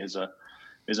fully as a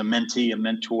mentee, a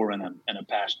mentor, and a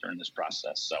pastor in this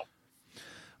process. So,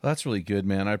 well, that's really good,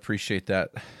 man. I appreciate that.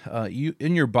 You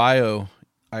in your bio,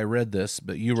 I read this,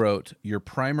 but you wrote, your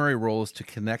primary role is to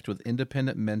connect with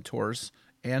independent mentors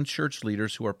and church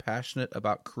leaders who are passionate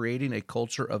about creating a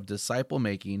culture of disciple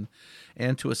making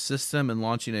and to assist them in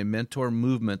launching a mentor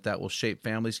movement that will shape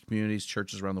families, communities,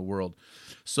 churches around the world.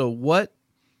 So what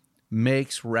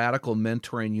makes radical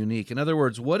mentoring unique? In other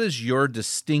words, what is your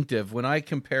distinctive when I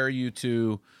compare you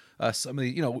to some of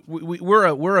the,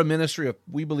 we're a ministry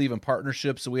we believe in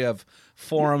partnerships. So we have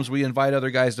forums, we invite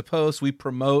other guys to post, we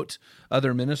promote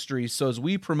other ministries. So as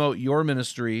we promote your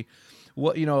ministry,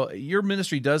 your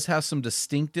ministry does have some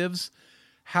distinctives.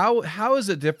 How is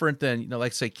it different than,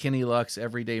 like say Kenny Luck's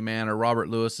Everyday Man or Robert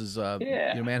Lewis's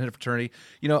Manhood Fraternity?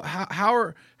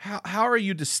 How are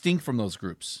you distinct from those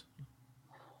groups?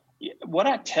 What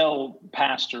I tell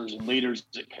pastors and leaders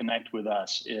that connect with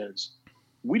us is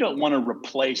we don't want to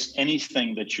replace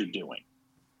anything that you're doing.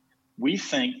 We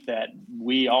think that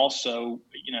we also,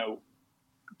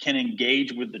 can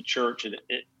engage with the church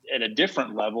at a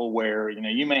different level where,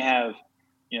 you may have,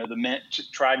 the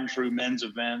tried and true men's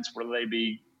events, whether they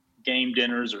be game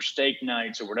dinners or steak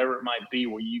nights or whatever it might be,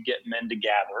 where you get men to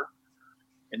gather.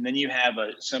 And then you have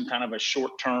some kind of a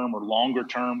short-term or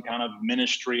longer-term kind of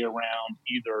ministry around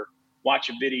either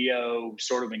watch a video,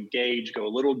 sort of engage, go a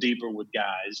little deeper with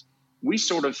guys. We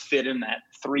sort of fit in that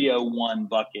 301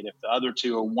 bucket if the other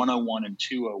two are 101 and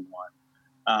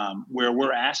 201, where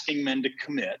we're asking men to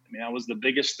commit. I mean, that was the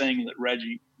biggest thing that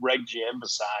Reggie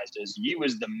emphasized is you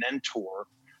as the mentor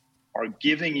are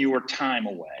giving your time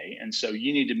away. And so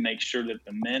you need to make sure that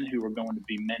the men who are going to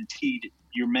be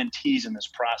your mentees in this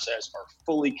process are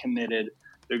fully committed.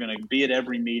 They're going to be at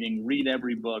every meeting, read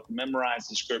every book, memorize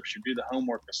the scripture, do the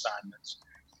homework assignments.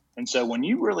 And so when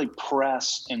you really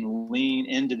press and lean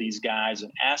into these guys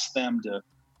and ask them to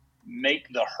make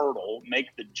the hurdle, make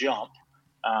the jump,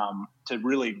 to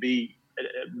really be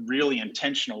really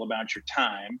intentional about your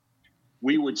time,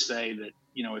 we would say that,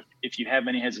 if you have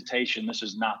any hesitation, this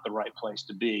is not the right place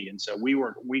to be. And so we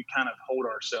kind of hold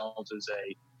ourselves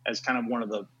as kind of one of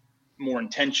the more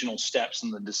intentional steps in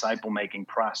the disciple making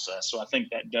process. So I think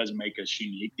that does make us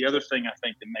unique. The other thing I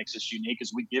think that makes us unique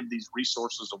is we give these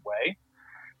resources away,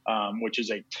 which is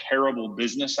a terrible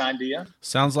business idea.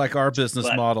 Sounds like our business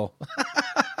model.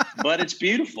 But it's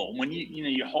beautiful when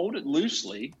you hold it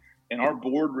loosely. And our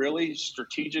board really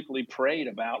strategically prayed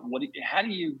about how do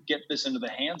you get this into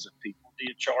the hands of people? Do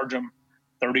you charge them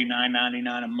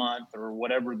 $39.99 a month or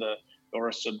whatever or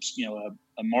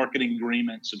a marketing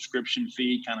agreement, subscription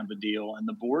fee kind of a deal? And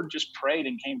the board just prayed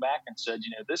and came back and said,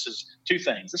 this is two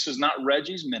things. This is not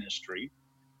Reggie's ministry,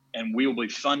 and we will be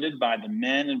funded by the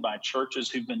men and by churches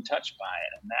who've been touched by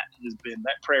it. And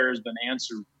that prayer has been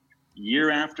answered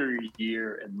year after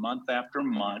year and month after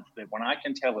month, that when I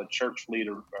can tell a church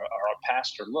leader or a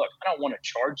pastor, look, I don't want to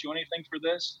charge you anything for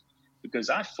this, because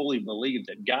I fully believe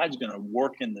that God's going to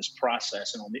work in this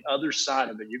process. And on the other side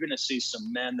of it, you're going to see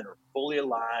some men that are fully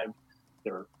alive.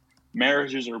 Their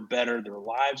marriages are better. Their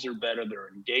lives are better. They're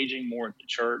engaging more at the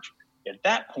church. At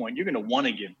that point, you're going to want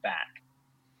to give back.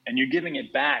 And you're giving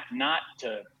it back not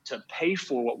to pay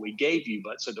for what we gave you,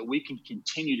 but so that we can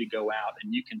continue to go out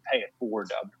and you can pay it forward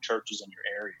to other churches in your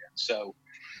area. And so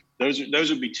those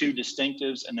would be two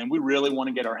distinctives. And then we really want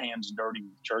to get our hands dirty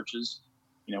with churches.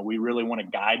 We really want to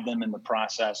guide them in the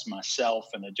process. Myself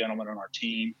and a gentleman on our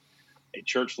team, a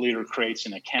church leader creates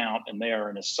an account, and they are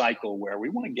in a cycle where we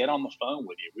want to get on the phone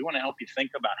with you. We want to help you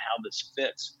think about how this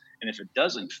fits. And if it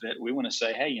doesn't fit, we want to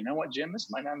say, hey, you know what, Jim, this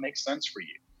might not make sense for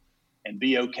you, and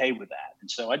be okay with that.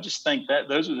 And so I just think that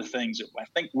those are the things that I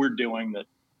think we're doing that,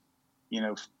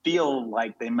 feel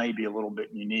like they may be a little bit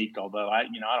unique, although I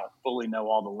don't fully know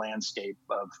all the landscape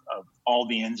of all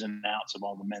the ins and outs of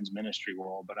all the men's ministry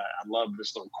world, but I love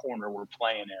this little corner we're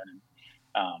playing in.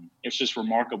 And it's just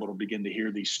remarkable to begin to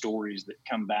hear these stories that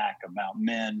come back about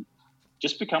men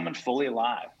just becoming fully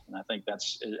alive. And I think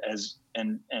that's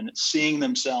and seeing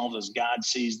themselves as God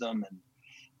sees them.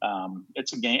 And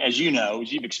it's a game, as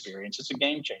you've experienced, it's a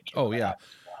game changer. Oh, yeah.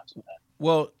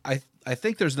 Well, I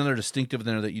think there's another distinctive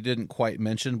there that you didn't quite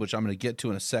mention, which I'm going to get to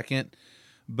in a second.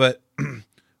 But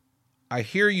I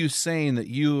hear you saying that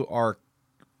you are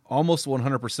almost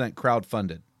 100%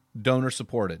 crowd-funded,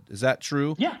 donor-supported. Is that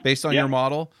true? Yeah. Based on your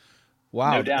model?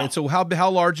 Wow. No doubt. And so how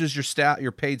large is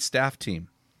your paid staff team?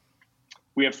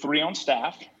 We have 3 on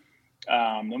staff.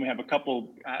 Then we have a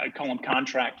couple, I call them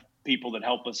contract people that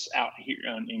help us out here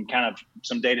in kind of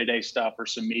some day-to-day stuff or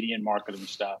some media and marketing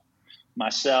stuff.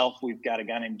 Myself, we've got a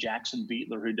guy named Jackson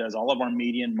Beatler who does all of our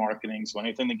media and marketing. So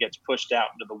anything that gets pushed out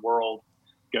into the world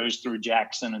goes through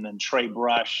Jackson. And then Trey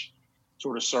Brush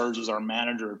sort of serves as our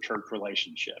manager of church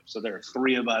relationships. So there are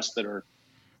 3 of us that are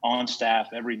on staff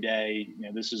every day.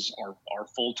 This is our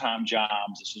full-time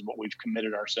jobs. This is what we've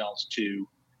committed ourselves to.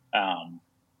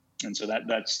 And so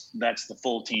that's the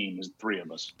full team is 3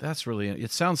 of us. That's really,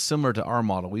 it sounds similar to our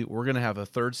model. We're going to have a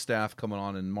 3rd staff coming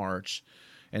on in March,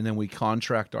 and then we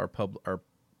contract our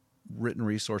written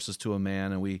resources to a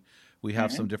man, and we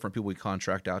have some different people we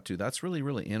contract out to. That's really,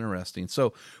 really interesting.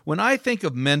 So when I think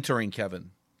of mentoring,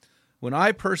 Kevin, when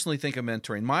I personally think of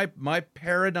mentoring, my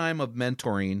paradigm of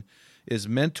mentoring is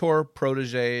mentor,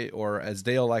 protege, or as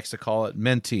Dale likes to call it,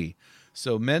 mentee.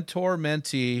 So mentor,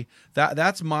 mentee,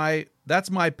 that's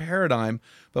my paradigm.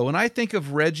 But when I think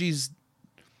of Reggie's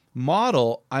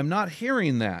model, I'm not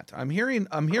hearing that. I'm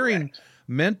hearing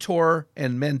mentor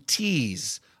and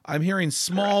mentees. I'm hearing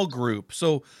small group.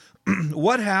 So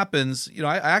what happens,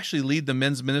 I actually lead the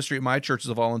men's ministry at my church as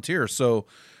a volunteer. So,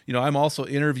 I'm also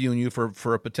interviewing you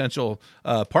for a potential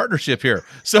partnership here.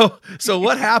 So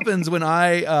what happens when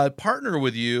I partner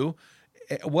with you?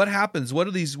 What happens? What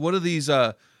are these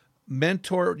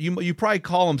mentor? You probably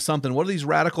call them something. What do these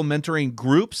radical mentoring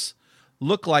groups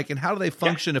look like, and how do they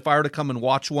function if I were to come and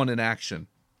watch one in action?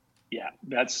 Yeah,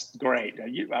 that's great.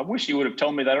 I wish you would have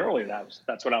told me that earlier.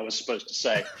 That's what I was supposed to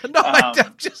say. No,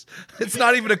 I'm just, it's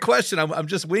not even a question. I'm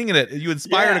just winging it. You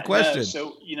inspired a question. No,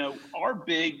 so, our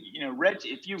big,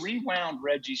 Reggie, if you rewound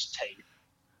Reggie's tape,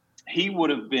 he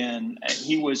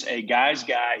was a guy's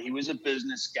guy. He was a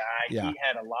business guy. Yeah. He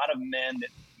had a lot of men that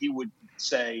he would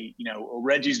say,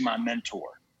 Reggie's my mentor.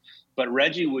 But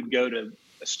Reggie would go to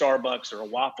a Starbucks or a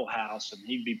Waffle House, and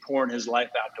he'd be pouring his life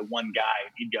out to one guy.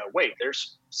 And he'd go, wait,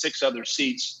 there's 6 other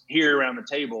seats here around the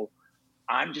table.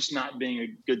 I'm just not being a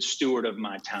good steward of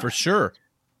my time. For sure.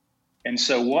 And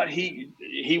so what he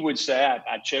would say,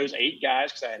 I chose 8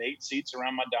 guys because I had 8 seats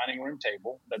around my dining room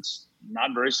table. That's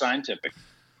not very scientific.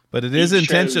 But it is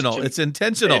intentional. It's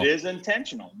intentional. It is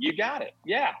intentional. You got it.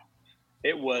 Yeah.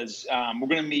 It was, we're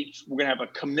going to have a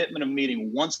commitment of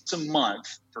meeting once a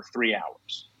month for 3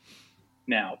 hours.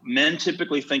 Now, men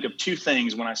typically think of two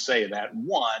things when I say that.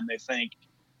 One, they think,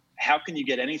 how can you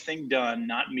get anything done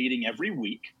not meeting every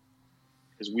week?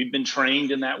 Because we've been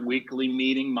trained in that weekly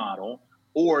meeting model.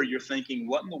 Or you're thinking,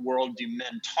 what in the world do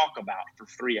men talk about for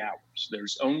 3 hours?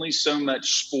 There's only so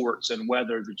much sports and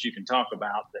weather that you can talk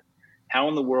about. That how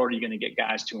in the world are you going to get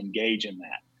guys to engage in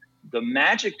that? The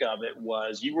magic of it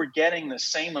was you were getting the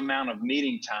same amount of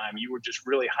meeting time. You were just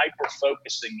really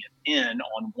hyper-focusing it in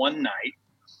on one night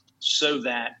so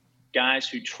that guys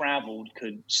who traveled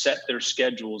could set their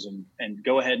schedules and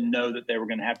go ahead and know that they were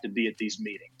going to have to be at these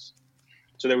meetings.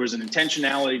 So there was an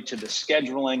intentionality to the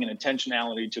scheduling and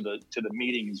intentionality to the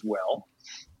meeting as well.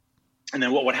 And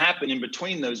then what would happen in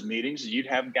between those meetings is you'd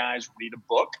have guys read a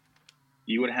book.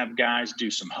 You would have guys do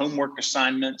some homework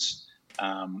assignments.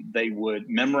 They would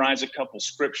memorize a couple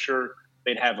scripture.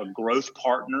 They'd have a growth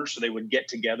partner. So they would get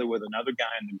together with another guy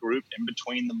in the group in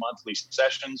between the monthly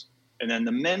sessions. And then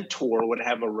the mentor would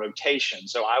have a rotation.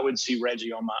 So I would see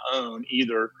Reggie on my own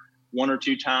either one or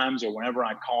two times or whenever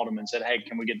I called him and said, hey,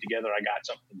 can we get together? I got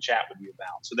something to chat with you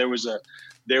about. So there was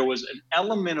an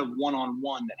element of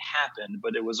one-on-one that happened,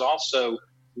 but it was also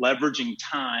leveraging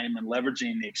time and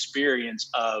leveraging the experience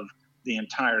of the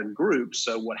entire group.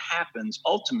 So what happens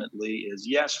ultimately is,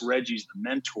 yes, Reggie's the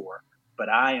mentor, but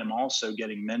I am also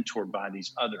getting mentored by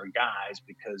these other guys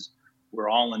because we're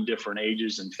all in different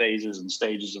ages and phases and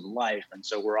stages of life. And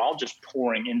so we're all just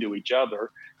pouring into each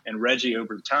other. And Reggie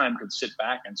over time could sit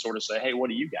back and sort of say, hey, what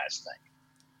do you guys think?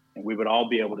 And we would all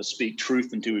be able to speak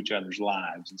truth into each other's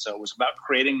lives. And so it was about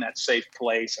creating that safe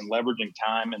place and leveraging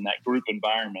time in that group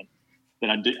environment that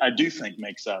I do think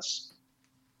makes us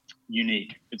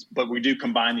unique. But we do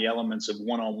combine the elements of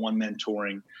one-on-one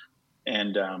mentoring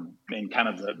and kind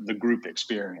of the group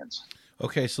experience.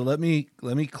 Okay, so let me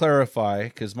clarify,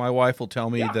 because my wife will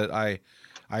tell me that I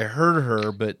heard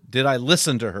her, but did I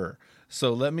listen to her?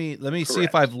 So let me see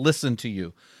if I've listened to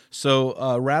you.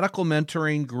 So radical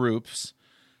mentoring groups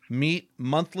meet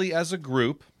monthly as a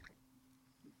group.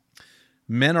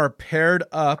 Men are paired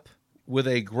up with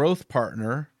a growth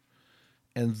partner,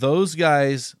 and those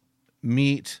guys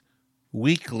meet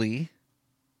weekly.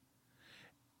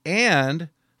 And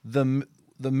the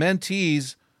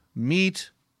mentees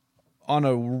meet on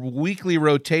a weekly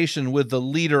rotation with the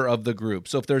leader of the group.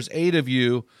 So if there's 8 of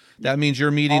you, that means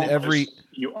you're meeting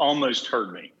You almost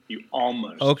heard me. You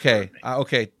almost okay. heard me.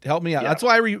 Okay, help me out. Yeah. That's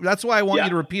why I want you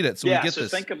to repeat it. So we get so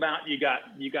this. Think about you got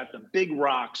the big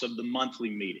rocks of the monthly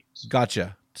meetings.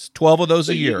 Gotcha. It's 12 of those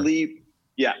a year.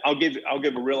 I'll give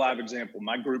a real live example.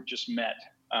 My group just met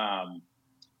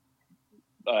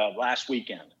last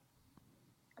weekend.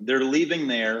 They're leaving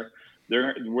there.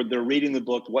 They're reading the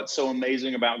book, What's So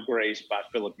Amazing About Grace by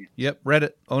Philip Yancey. Yep, read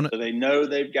it. Own it. So they know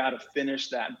they've got to finish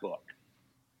that book.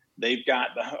 They've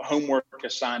got the homework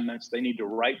assignments. They need to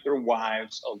write their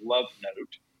wives a love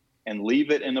note and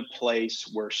leave it in a place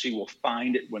where she will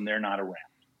find it when they're not around.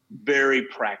 Very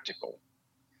practical.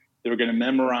 They're going to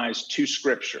memorize 2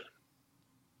 scripture.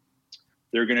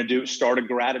 They're going to start a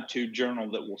gratitude journal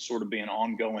that will sort of be an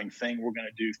ongoing thing we're going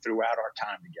to do throughout our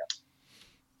time together.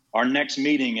 Our next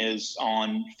meeting is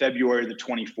on February the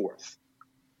 24th.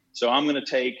 So I'm going to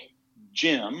take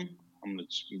Jim, I'm going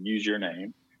to use your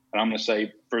name, and I'm going to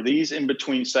say, for these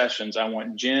in-between sessions, I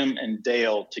want Jim and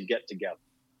Dale to get together.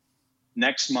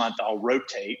 Next month, I'll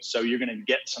rotate, so you're going to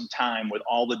get some time with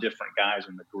all the different guys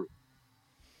in the group.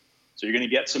 So you're going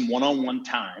to get some one-on-one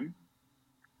time.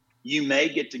 You may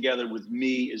get together with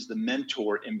me as the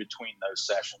mentor in between those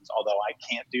sessions, although I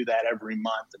can't do that every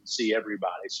month and see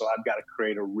everybody. So I've got to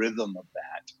create a rhythm of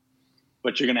that.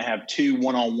 But you're going to have 2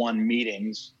 one-on-one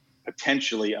meetings,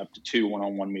 potentially up to 2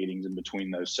 one-on-one meetings in between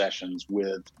those sessions,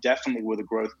 definitely with a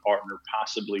growth partner,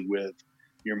 possibly with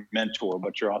your mentor,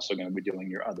 but you're also going to be doing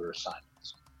your other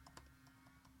assignments.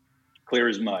 Clear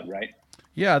as mud, right?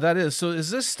 Yeah, that is. So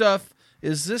is this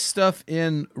stuff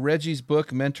in Reggie's book,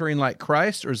 Mentoring Like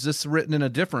Christ, or is this written in a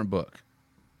different book?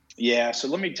 Yeah, so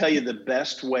let me tell you the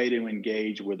best way to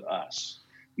engage with us.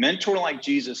 Mentor Like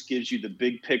Jesus gives you the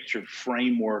big picture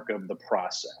framework of the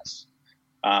process.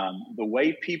 The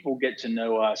way people get to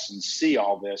know us and see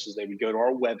all this is they would go to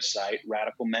our website,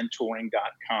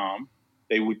 radicalmentoring.com.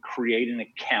 They would create an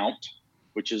account,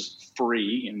 which is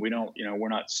free, and we're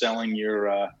not selling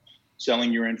your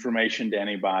information to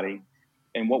anybody.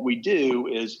 And what we do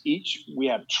is we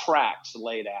have tracks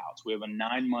laid out. So we have a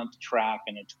 9-month track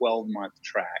and a 12-month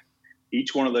track.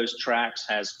 Each one of those tracks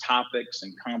has topics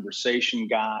and conversation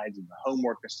guides and the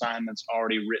homework assignments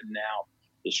already written out,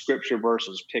 the scripture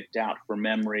verses picked out for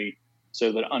memory,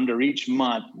 so that under each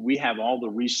month, we have all the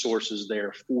resources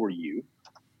there for you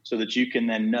so that you can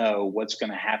then know what's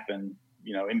going to happen.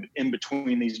 In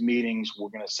between these meetings, we're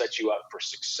going to set you up for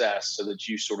success so that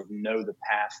you sort of know the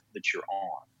path that you're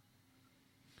on.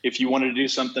 If you wanted to do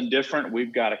something different,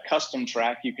 we've got a custom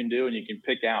track you can do, and you can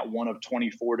pick out one of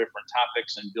 24 different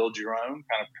topics and build your own,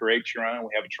 kind of create your own. We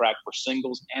have a track for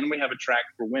singles and we have a track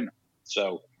for women.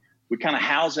 So we kind of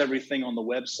house everything on the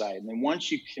website. And then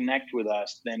once you connect with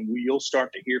us, then you'll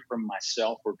start to hear from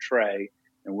myself or Trey,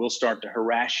 and we'll start to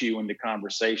harass you into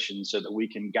conversation so that we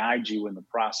can guide you in the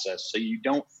process so you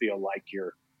don't feel like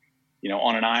you're,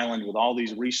 on an island with all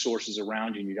these resources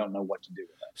around you and you don't know what to do with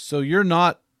it. So you're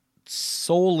not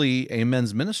solely a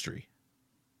men's ministry.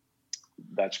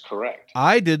 That's correct.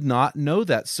 I did not know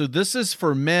that. So this is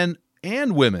for men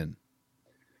and women.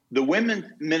 The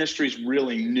women ministry is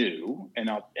really new,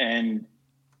 and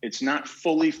it's not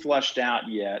fully fleshed out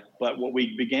yet. But what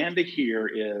we began to hear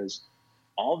is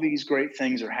all these great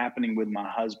things are happening with my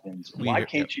husbands. Why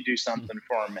can't you do something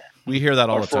for our men? We hear that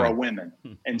all the time. For our women.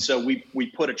 And so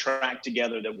we put a track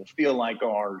together that will feel like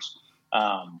ours.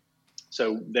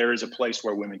 So there is a place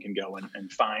where women can go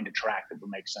and find a track that will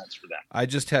make sense for them. I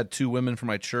just had 2 women from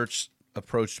my church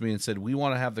approached me and said, we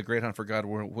want to have the Great Hunt for God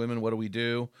women. What do we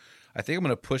do? I think I'm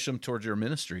going to push them towards your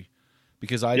ministry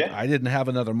because I didn't have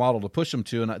another model to push them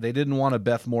to, and they didn't want a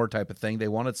Beth Moore type of thing. They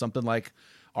wanted something like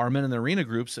our Men in the Arena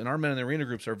groups, and our Men in the Arena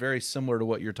groups are very similar to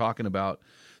what you're talking about.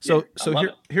 So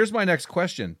here's my next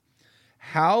question.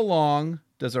 How long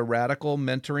does a radical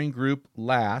mentoring group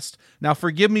last? Now,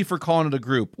 forgive me for calling it a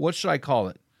group. What should I call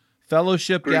it?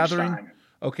 Fellowship Group's gathering? Fine.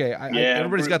 Okay,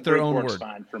 everybody's got their own word.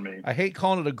 Fine for me. I hate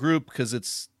calling it a group because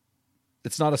it's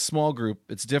not a small group.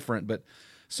 It's different. But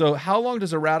so how long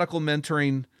does a radical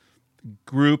mentoring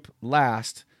group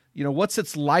last? What's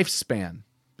its lifespan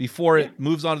before it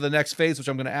moves on to the next phase, which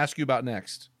I'm going to ask you about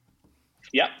next?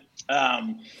 Yep.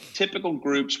 Typical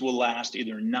groups will last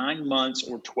either 9 months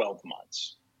or 12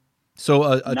 months. So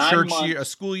a church year, a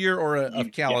school year, or a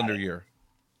calendar year?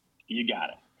 You got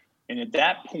it. And at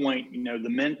that point, the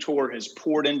mentor has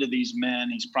poured into these men.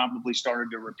 He's probably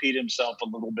started to repeat himself a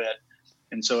little bit.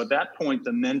 And so at that point,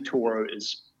 the mentor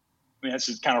this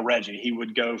is kind of Reggie. He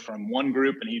would go from one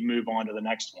group and he'd move on to the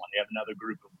next one. He have another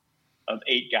group of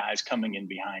 8 guys coming in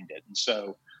behind it. And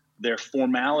so their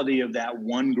formality of that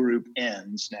one group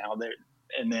ends now.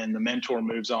 And then the mentor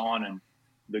moves on, and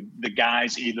the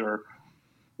guys either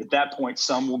at that point,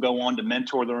 some will go on to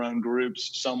mentor their own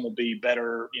groups. Some will be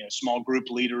better, small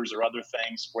group leaders or other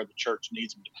things where the church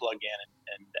needs them to plug in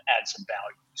and add some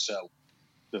value. So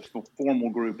the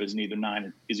formal group is either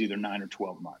 9 or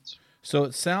 12 months. So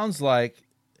it sounds like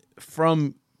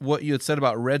from what you had said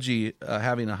about Reggie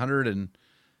having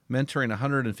mentoring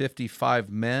 155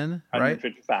 men, right?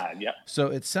 155, yeah. So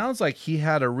it sounds like he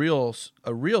had a real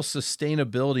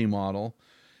sustainability model,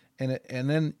 and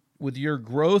then with your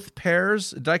growth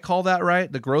pairs, did I call that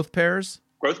right? The growth pairs?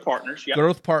 Growth partners, yeah.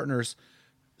 Growth partners.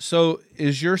 So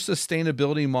is your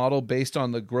sustainability model based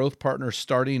on the growth partners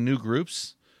starting new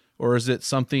groups, or is it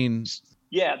something?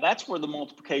 Yeah, that's where the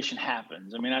multiplication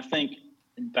happens. I think,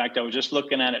 in fact, I was just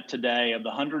looking at it today. Of the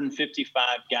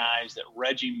 155 guys that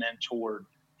Reggie mentored,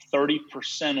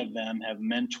 30% of them have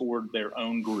mentored their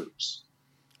own groups.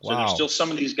 So there's still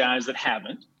some of these guys that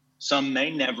haven't. Some may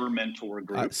never mentor a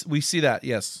group. We see that,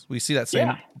 yes. We see that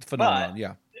same phenomenon,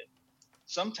 yeah.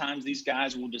 Sometimes these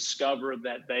guys will discover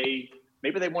that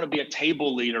maybe they want to be a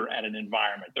table leader at an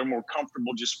environment. They're more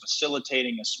comfortable just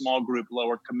facilitating a small group,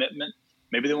 lower commitment.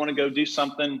 Maybe they want to go do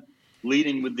something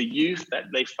leading with the youth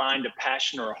that they find a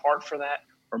passion or a heart for that.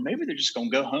 Or maybe they're just going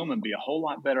to go home and be a whole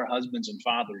lot better husbands and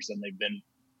fathers than they've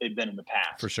been in the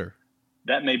past. For sure.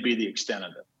 That may be the extent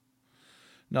of it.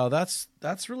 No, that's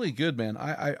really good, man.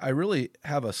 I really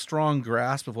have a strong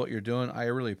grasp of what you're doing. I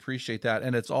really appreciate that.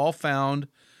 And it's all found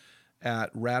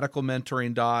at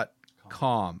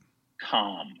radicalmentoring.com.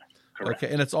 Correct. Okay,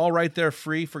 and it's all right there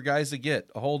free for guys to get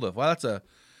a hold of. Well,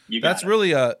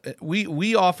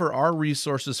 we offer our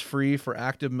resources free for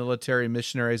active military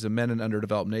missionaries and men in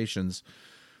underdeveloped nations.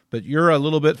 But you're a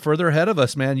little bit further ahead of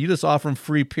us, man. You just offer them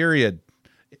free, period.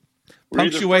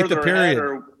 Punctuate the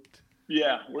period.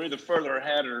 We're either further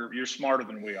ahead or you're smarter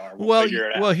than we are. Well,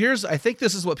 I think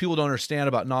this is what people don't understand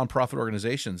about nonprofit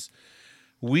organizations.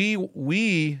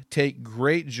 We take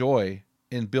great joy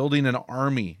in building an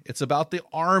army. It's about the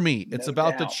army. It's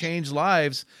about to change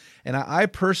lives. And I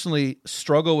personally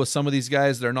struggle with some of these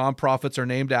guys. Their nonprofits are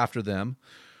named after them,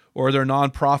 or their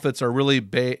nonprofits are really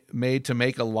made to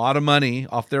make a lot of money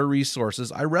off their resources.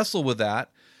 I wrestle with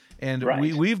that. And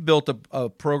we've built a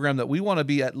program that we want to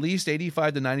be at least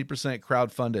 85 to 90%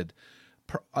 crowdfunded.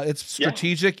 it's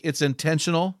strategic, it's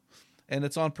intentional, and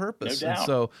it's on purpose. No doubt. And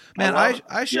so, man,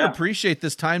 I sure appreciate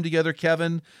this time together,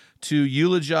 Kevin, to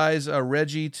eulogize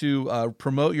Reggie, to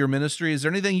promote your ministry. Is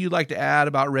there anything you'd like to add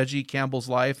about Reggie Campbell's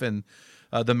life and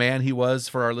the man he was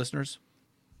for our listeners?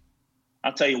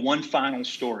 I'll tell you one final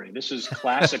story. This is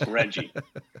classic Reggie.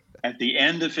 At the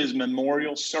end of his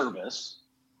memorial service,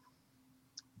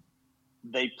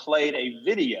 they played a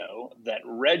video that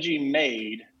Reggie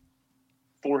made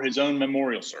for his own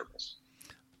memorial service.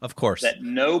 Of course. That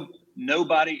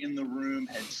nobody in the room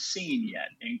had seen yet,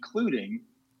 including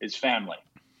his family.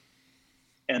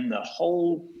 And the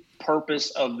whole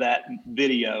purpose of that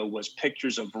video was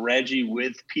pictures of Reggie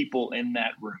with people in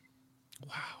that room.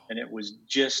 Wow. And it was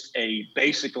just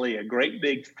basically a great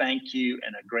big thank you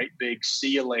and a great big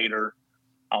see you later.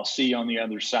 I'll see you on the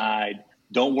other side.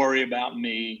 Don't worry about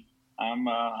me.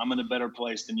 I'm in a better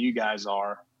place than you guys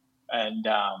are. And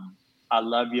I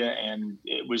love you. And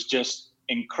it was just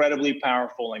incredibly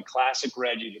powerful and classic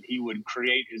Reggie that he would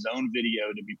create his own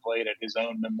video to be played at his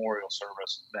own memorial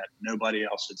service that nobody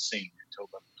else had seen until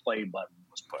the play button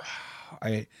was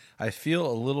pushed. I feel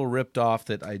a little ripped off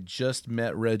that I just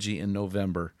met Reggie in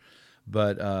November,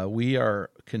 but we are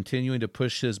continuing to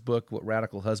push his book, What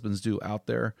Radical Husbands Do, out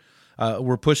there.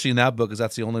 We're pushing that book because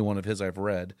that's the only one of his I've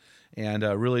read, and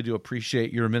really do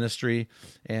appreciate your ministry,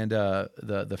 and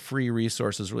the free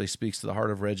resources really speaks to the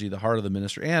heart of Reggie, the heart of the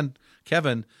ministry, and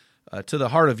Kevin, to the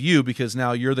heart of you, because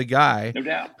now you're the guy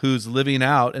who's living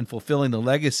out and fulfilling the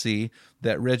legacy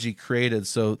that Reggie created.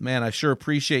 So, man, I sure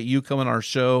appreciate you coming on our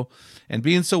show and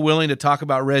being so willing to talk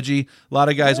about Reggie. A lot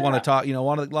of guys want to talk, a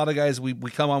lot of guys, we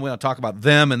come on, we want to talk about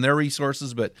them and their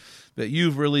resources, but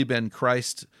you've really been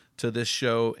Christ to this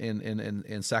show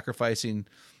in sacrificing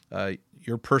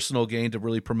your personal gain to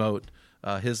really promote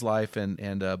his life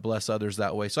and bless others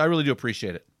that way. So I really do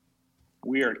appreciate it.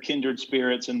 We are kindred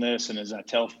spirits in this. And as I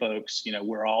tell folks,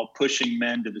 we're all pushing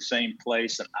men to the same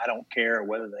place. And I don't care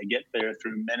whether they get there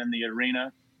through Men in the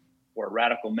Arena or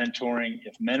Radical Mentoring.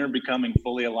 If men are becoming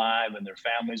fully alive and their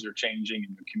families are changing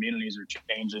and their communities are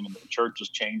changing and the church is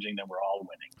changing, then we're all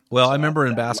winning. Well, so I remember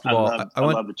in basketball, I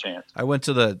love the chance. I went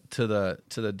to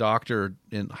the doctor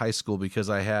in high school because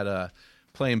I had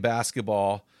playing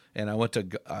basketball, and I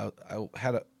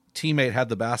had a teammate had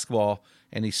the basketball,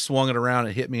 and he swung it around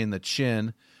and hit me in the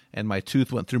chin, and my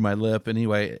tooth went through my lip.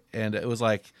 Anyway, and it was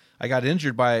like I got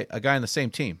injured by a guy on the same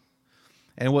team.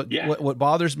 And what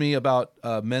bothers me about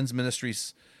men's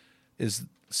ministries is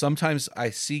sometimes I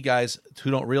see guys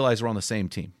who don't realize we're on the same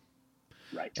team.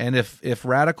 Right. And if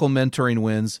Radical Mentoring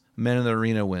wins, Men in the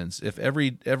Arena wins. If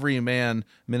every man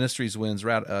ministries wins,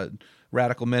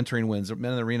 Radical Mentoring wins,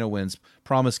 Men in the Arena wins,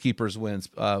 Promise Keepers wins,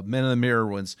 Men in the Mirror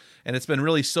wins. And it's been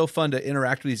really so fun to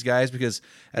interact with these guys because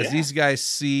as these guys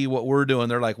see what we're doing,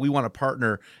 they're like, we want to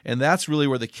partner. And that's really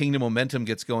where the kingdom momentum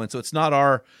gets going. So it's not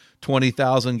our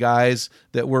 20,000 guys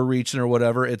that we're reaching or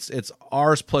whatever. It's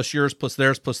ours plus yours plus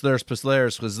theirs plus theirs plus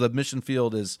theirs, because the mission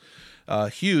field is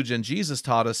huge. And Jesus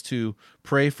taught us to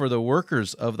pray for the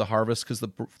workers of the harvest because the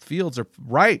fields are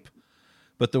ripe,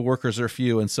 but the workers are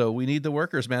few. And so we need the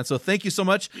workers, man. So thank you so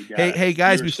much. Hey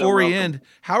guys, You're before we welcome. end,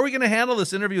 how are we going to handle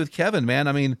this interview with Kevin, man?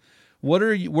 I mean, what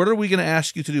are we going to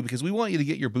ask you to do? Because we want you to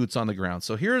get your boots on the ground.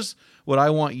 So here's what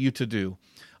I want you to do.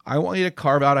 I want you to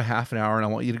carve out a half an hour, and I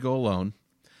want you to go alone.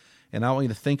 And I want you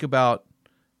to think about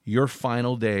your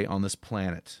final day on this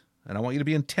planet. And I want you to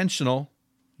be intentional,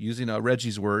 using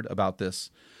Reggie's word about this.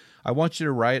 I want you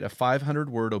to write a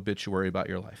 500-word obituary about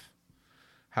your life.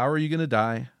 How are you going to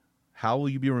die? How will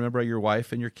you be remembered by your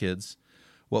wife and your kids?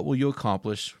 What will you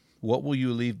accomplish? What will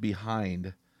you leave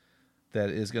behind that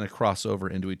is going to cross over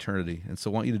into eternity? And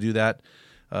so I want you to do that.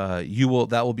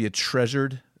 That will be a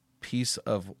treasured piece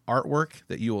of artwork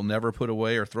that you will never put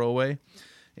away or throw away.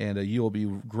 And you will be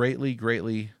greatly,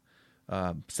 greatly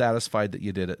satisfied that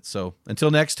you did it. So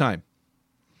until next time,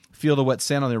 feel the wet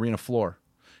sand on the arena floor.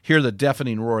 Hear the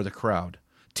deafening roar of the crowd.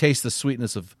 Taste the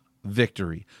sweetness of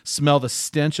victory. Smell the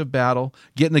stench of battle.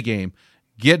 Get in the game.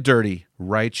 Get dirty.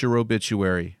 Write your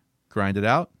obituary. Grind it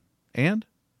out and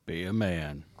be a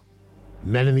man.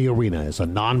 Men in the Arena is a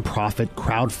non-profit,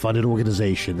 crowd-funded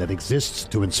organization that exists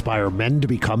to inspire men to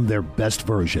become their best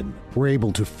version. We're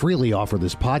able to freely offer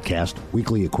this podcast,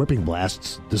 weekly equipping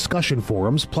blasts, discussion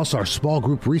forums, plus our small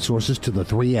group resources to the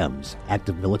 3 M's: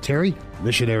 active military,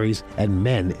 missionaries, and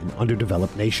men in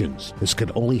underdeveloped nations. This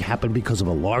could only happen because of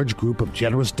a large group of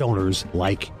generous donors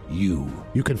like you.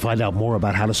 You can find out more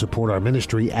about how to support our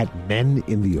ministry at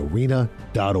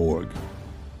meninthearena.org.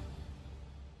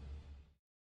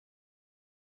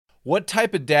 What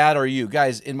type of dad are you?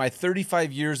 Guys, in my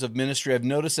 35 years of ministry, I've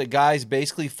noticed that guys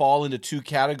basically fall into 2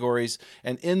 categories.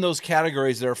 And in those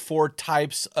categories, there are 4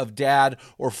 types of dad,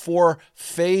 or 4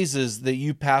 phases that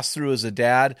you pass through as a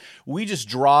dad. We just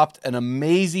dropped an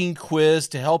amazing quiz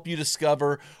to help you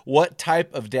discover what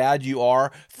type of dad you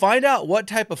are. Find out what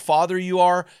type of father you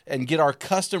are and get our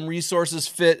custom resources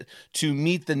fit to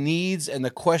meet the needs and the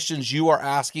questions you are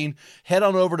asking. Head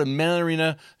on over to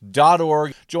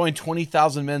menarena.org. Join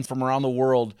 20,000 men from around the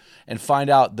world and find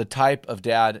out the type of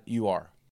dad you are.